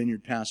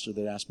vineyard pastor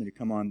that asked me to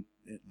come on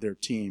their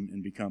team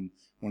and become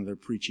one of their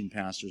preaching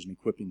pastors and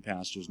equipping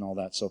pastors and all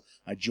that. So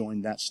I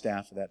joined that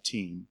staff of that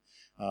team.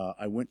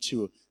 I went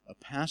to a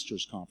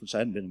pastor's conference. I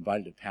hadn't been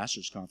invited to a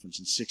pastor's conference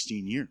in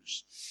 16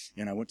 years.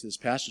 And I went to this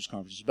pastor's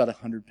conference. It was about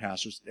 100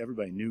 pastors.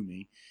 Everybody knew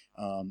me.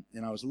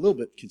 And I was a little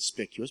bit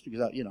conspicuous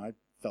because, I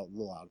felt a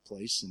little out of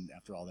place and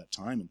after all that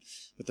time.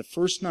 But the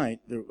first night,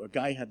 a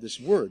guy had this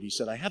word. He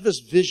said, I have this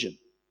vision.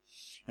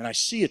 And I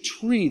see a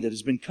tree that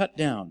has been cut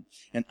down.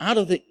 And out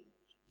of the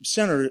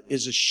center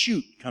is a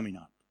shoot coming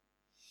up.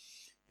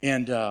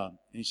 And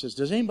he says,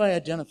 does anybody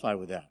identify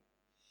with that?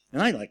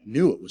 And I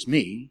knew it was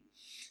me.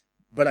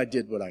 But I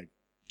did what I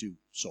do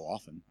so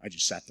often. I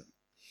just sat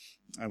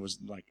there. I was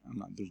like,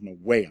 there's no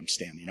way I'm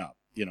standing up.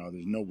 There's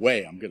no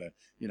way I'm going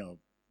to,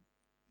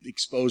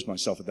 expose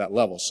myself at that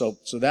level. So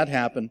that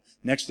happened.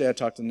 Next day I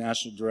talked to the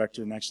national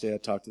director. Next day I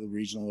talked to the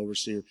regional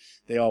overseer.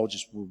 They all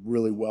just were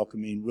really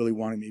welcoming, really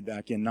wanting me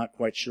back in, not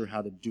quite sure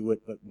how to do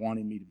it, but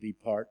wanting me to be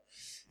part.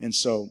 And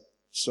so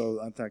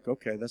I thought,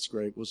 okay, that's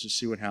great. We'll just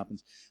see what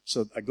happens.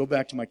 So I go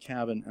back to my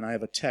cabin and I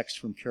have a text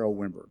from Carol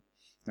Wimber.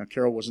 Now,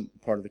 Carol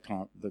wasn't part of the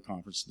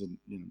conference,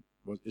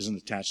 isn't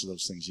attached to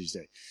those things these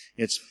days.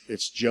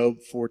 It's Job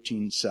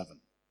 14:7.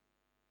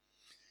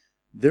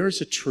 There is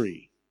a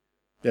tree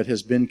that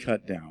has been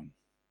cut down,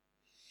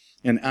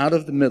 and out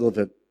of the middle of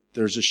it,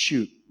 there's a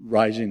shoot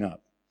rising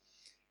up.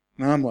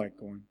 And I'm going,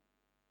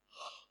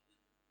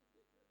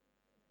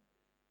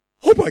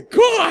 oh my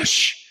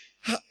gosh!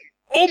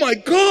 Oh my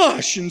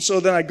gosh! And so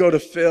then I go to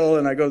Phil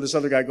and I go to this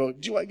other guy,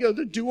 do I go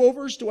to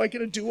do-overs? Do I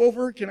get a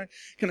do-over? Can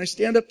I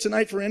stand up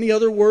tonight for any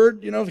other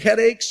word?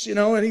 Headaches,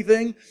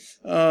 anything?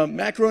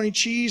 Macaroni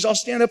cheese, I'll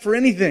stand up for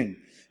anything.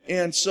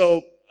 And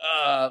so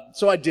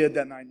I did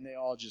that night and they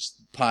all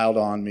just piled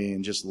on me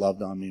and just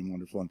loved on me and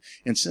wonderful.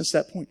 And since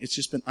that point, it's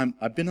just been,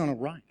 I've been on a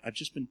ride. I've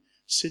just been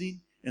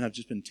sitting and I've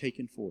just been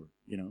taken forward,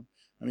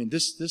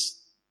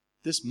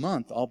 this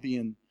month I'll be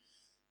in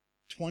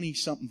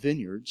 20-something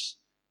vineyards,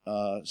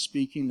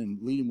 speaking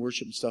and leading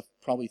worship and stuff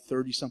probably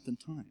 30-something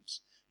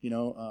times.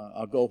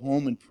 I'll go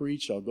home and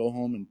preach. I'll go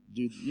home and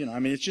do,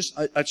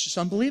 it's just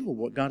unbelievable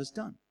what God has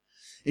done.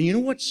 And you know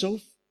what's so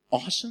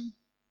awesome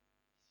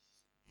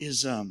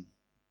is,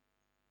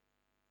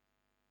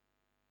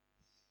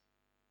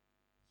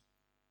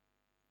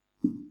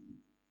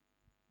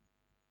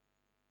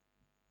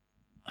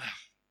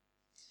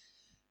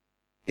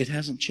 it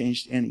hasn't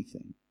changed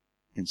anything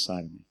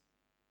inside of me.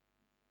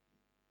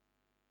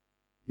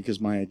 Because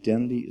my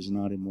identity is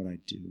not in what I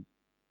do.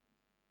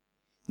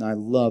 Now, I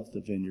love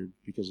the vineyard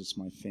because it's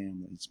my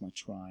family, it's my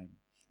tribe,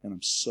 and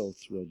I'm so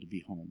thrilled to be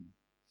home.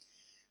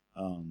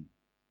 I'm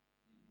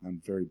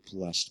very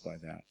blessed by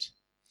that.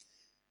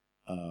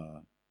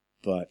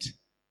 But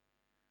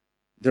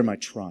they're my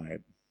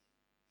tribe.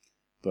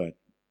 But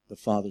the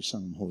Father,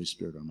 Son, and Holy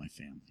Spirit are my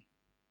family.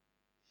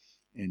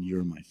 And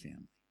you're my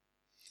family.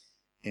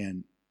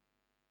 And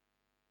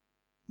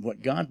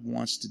what God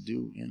wants to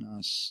do in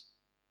us,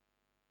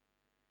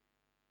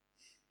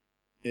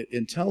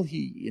 until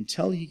he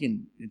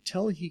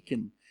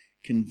can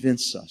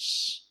convince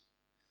us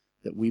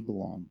that we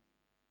belong,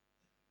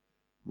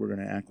 we're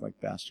going to act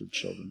like bastard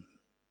children.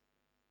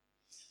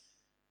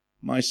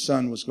 My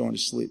son was going to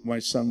sleep. My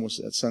son was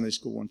at Sunday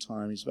school one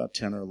time. He's about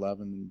 10 or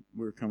 11, and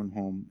we were coming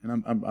home.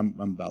 And I'm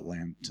about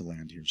to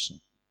land here, so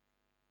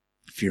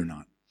fear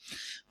not.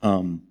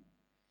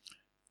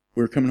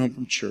 We were coming home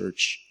from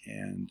church,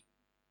 and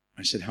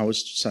I said, "How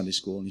was Sunday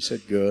school?" And he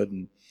said, "Good."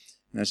 And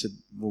I said,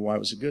 "Well, why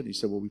was it good?" And he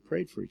said, "Well, we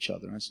prayed for each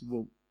other." And I said,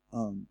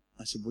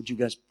 "What'd you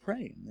guys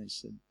pray?" And they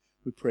said,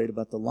 "We prayed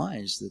about the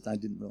lies that I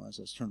didn't realize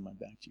I was turning my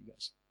back to you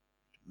guys."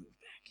 Move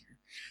back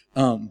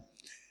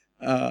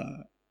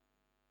here.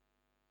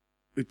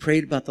 We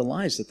prayed about the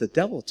lies that the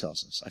devil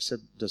tells us. I said,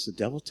 "Does the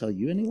devil tell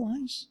you any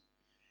lies?"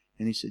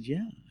 And he said,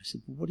 "Yeah." I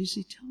said, "Well, what does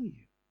he tell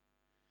you?"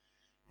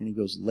 And he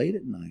goes, "Late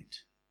at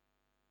night,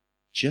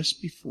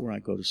 just before I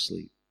go to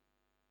sleep."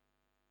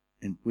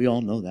 And we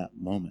all know that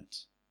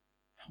moment,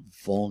 how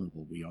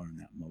vulnerable we are in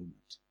that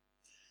moment.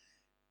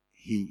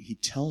 He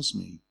tells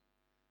me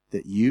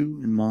that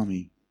you and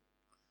Mommy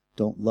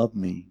don't love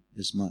me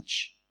as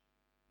much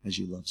as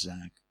you love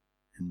Zach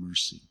and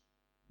Mercy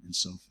and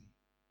Sophie.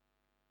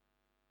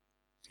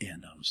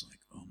 And I was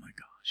like, oh my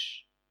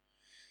gosh.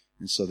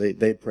 And so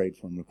they prayed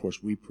for him. Of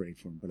course, we prayed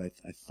for him. But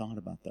I thought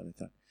about that. I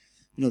thought,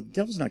 the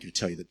devil's not going to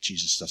tell you that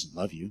Jesus doesn't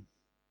love you.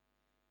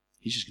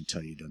 He's just going to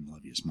tell you he doesn't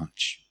love you as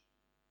much.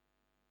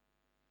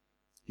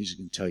 He's just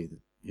going to tell you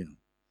that,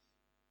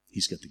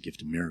 he's got the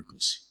gift of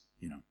miracles.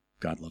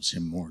 God loves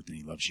him more than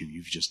he loves you.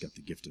 You've just got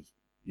the gift of,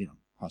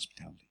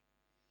 hospitality.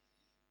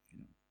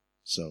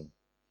 So,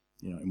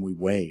 and we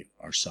weigh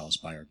ourselves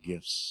by our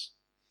gifts.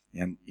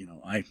 And,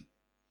 I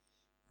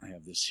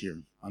have this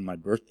here on my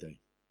birthday.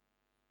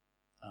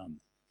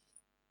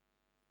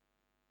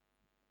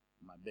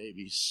 my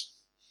babies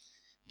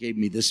gave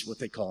me this, what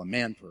they call a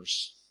man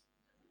purse.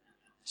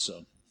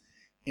 So,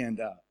 and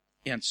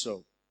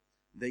so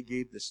they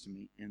gave this to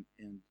me, and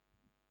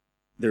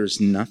there's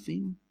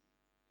nothing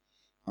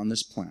on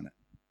this planet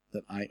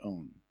that I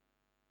own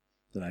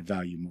that I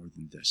value more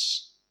than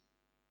this.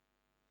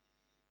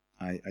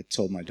 I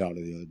told my daughter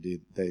the other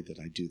day that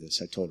I do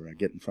this. I told her I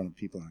get in front of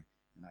people and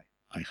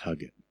I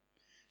hug it.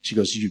 She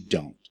goes, "You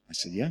don't." I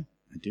said, "Yeah,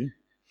 I do."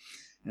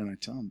 And I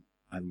tell them,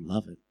 I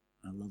love it.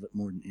 I love it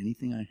more than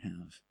anything I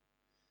have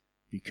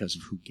because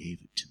of who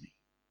gave it to me.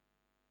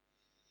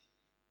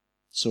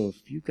 So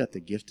if you've got the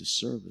gift of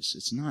service,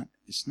 it's not,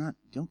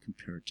 don't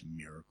compare it to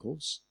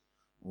miracles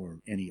or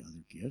any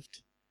other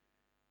gift.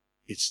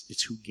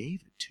 It's who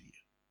gave it to you.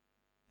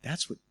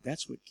 That's what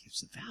gives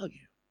the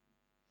value.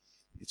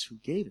 It's who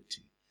gave it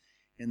to you.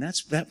 And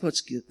that's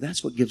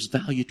what gives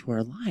value to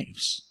our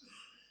lives,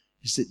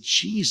 is that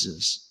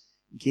Jesus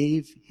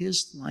gave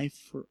his life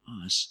for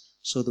us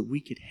so that we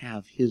could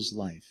have his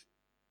life,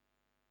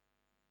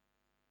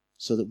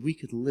 so that we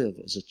could live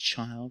as a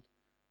child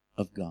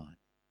of God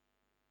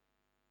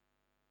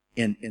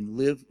and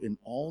live in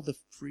all the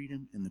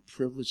freedom and the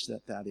privilege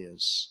that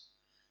is.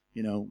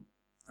 You know,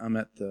 I'm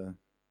at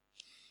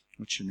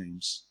what's your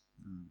names?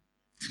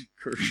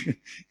 Kirk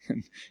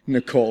and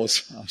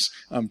Nicole's house.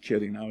 I'm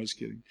kidding. I was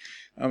kidding.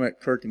 I'm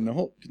at Kirk and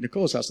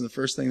Nicole's house, and the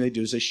first thing they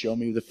do is they show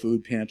me the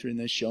food pantry, and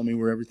they show me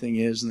where everything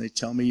is, and they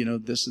tell me,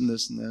 this and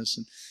this and this,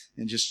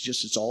 and just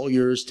it's all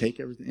yours. Take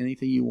everything,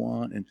 anything you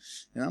want. And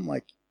I'm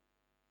like,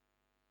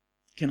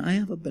 can I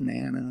have a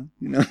banana?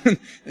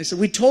 They said,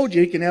 we told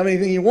you can have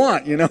anything you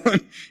want,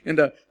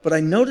 but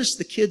I noticed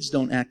the kids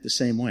don't act the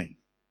same way.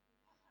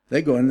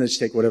 They go in and they just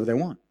take whatever they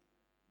want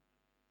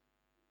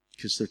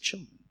because they're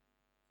children.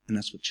 And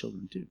that's what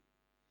children do.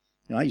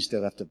 I used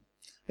to have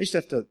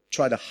to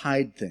try to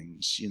hide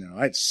things.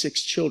 I had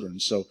 6 children,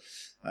 so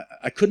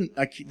I couldn't.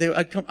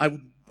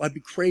 I'd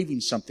be craving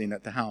something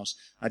at the house.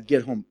 I'd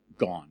get home,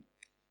 gone.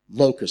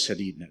 Locusts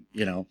had eaten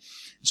it.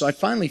 So I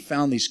finally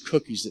found these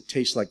cookies that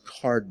taste like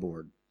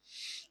cardboard,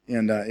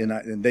 and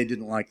they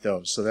didn't like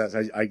those. So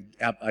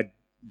I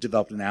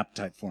developed an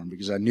appetite for them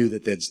because I knew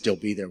that they'd still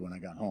be there when I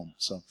got home.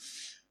 So,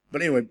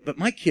 but anyway,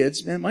 my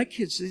kids, they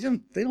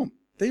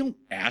don't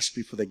ask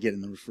before they get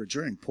in the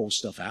refrigerator and pull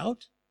stuff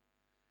out.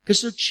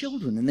 Because they're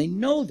children, and they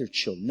know they're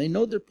children. They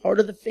know they're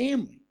part of the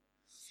family.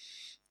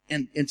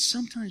 And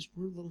sometimes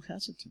we're a little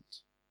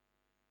hesitant.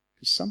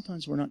 Because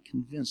sometimes we're not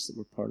convinced that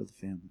we're part of the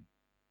family.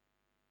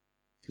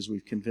 Because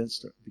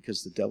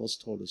because the devil's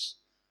told us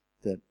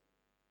that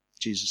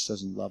Jesus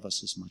doesn't love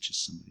us as much as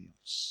somebody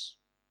else.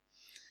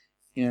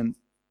 And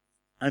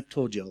I've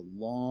told you a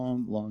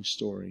long, long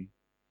story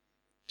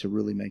to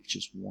really make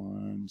just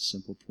one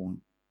simple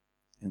point.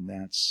 And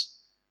that's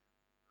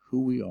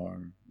who we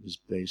are is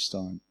based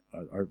on,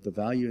 the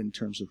value in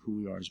terms of who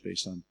we are is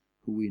based on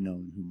who we know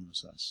and who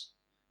knows us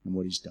and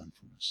what he's done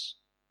for us.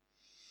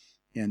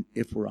 And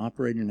if we're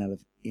operating out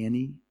of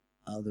any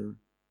other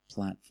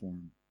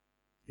platform,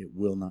 it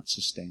will not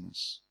sustain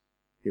us.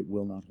 It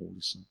will not hold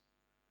us up.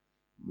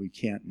 We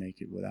can't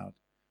make it without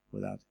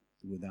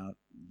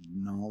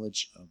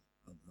knowledge of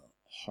the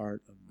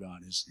heart of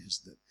God,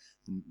 is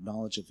the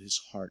knowledge of his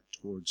heart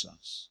towards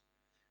us.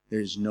 There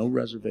is no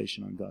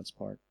reservation on God's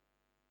part.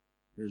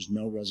 There's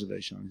no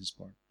reservation on his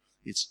part.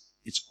 It's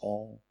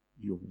all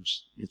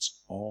yours.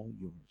 It's all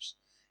yours.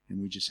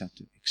 And we just have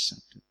to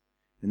accept it.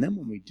 And then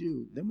when we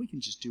do, then we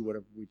can just do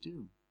whatever we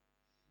do.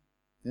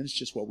 Then it's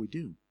just what we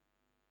do.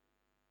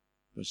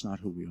 But it's not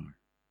who we are.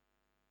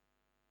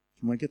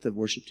 Can we get the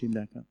worship team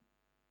back up?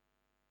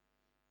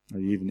 Are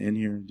you even in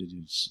here? Did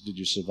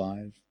you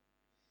survive?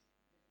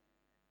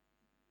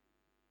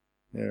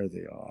 There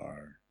they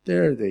are.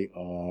 There they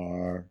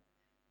are.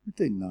 Aren't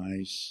they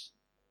nice?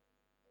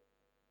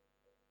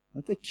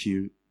 Aren't they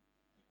cute?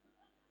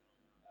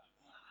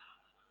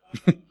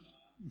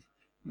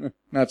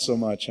 Not so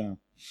much, huh?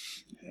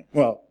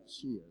 Well,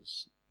 she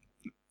is.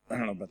 I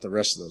don't know about the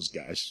rest of those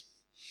guys.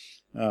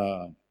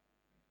 We're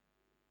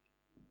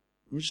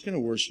just going to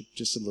worship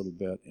just a little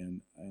bit,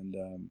 and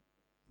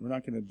we're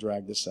not going to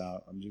drag this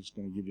out. I'm just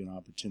going to give you an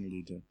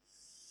opportunity to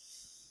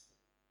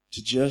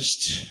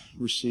just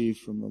receive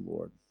from the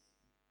Lord.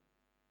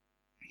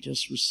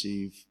 Just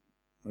receive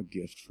a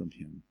gift from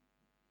him.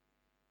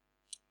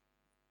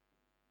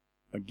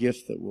 A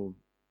gift that will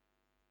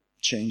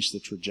change the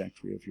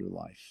trajectory of your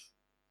life.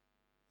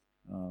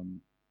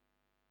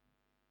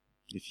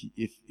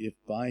 If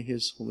by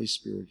his Holy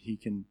Spirit he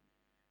can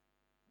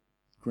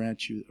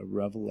grant you a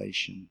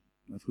revelation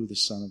of who the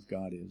Son of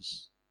God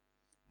is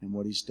and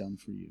what he's done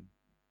for you,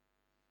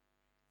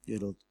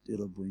 it'll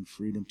bring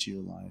freedom to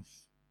your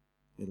life.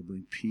 It'll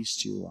bring peace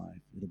to your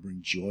life. It'll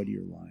bring joy to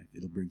your life.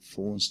 It'll bring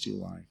fullness to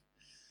your life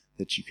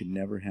that you could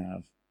never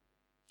have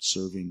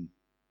serving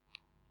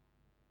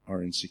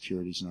our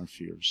insecurities and our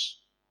fears.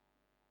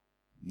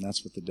 And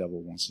that's what the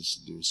devil wants us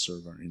to do, is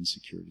serve our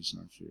insecurities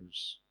and our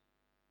fears.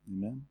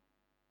 Amen?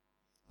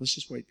 Let's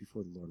just wait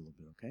before the Lord a little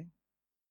bit, okay?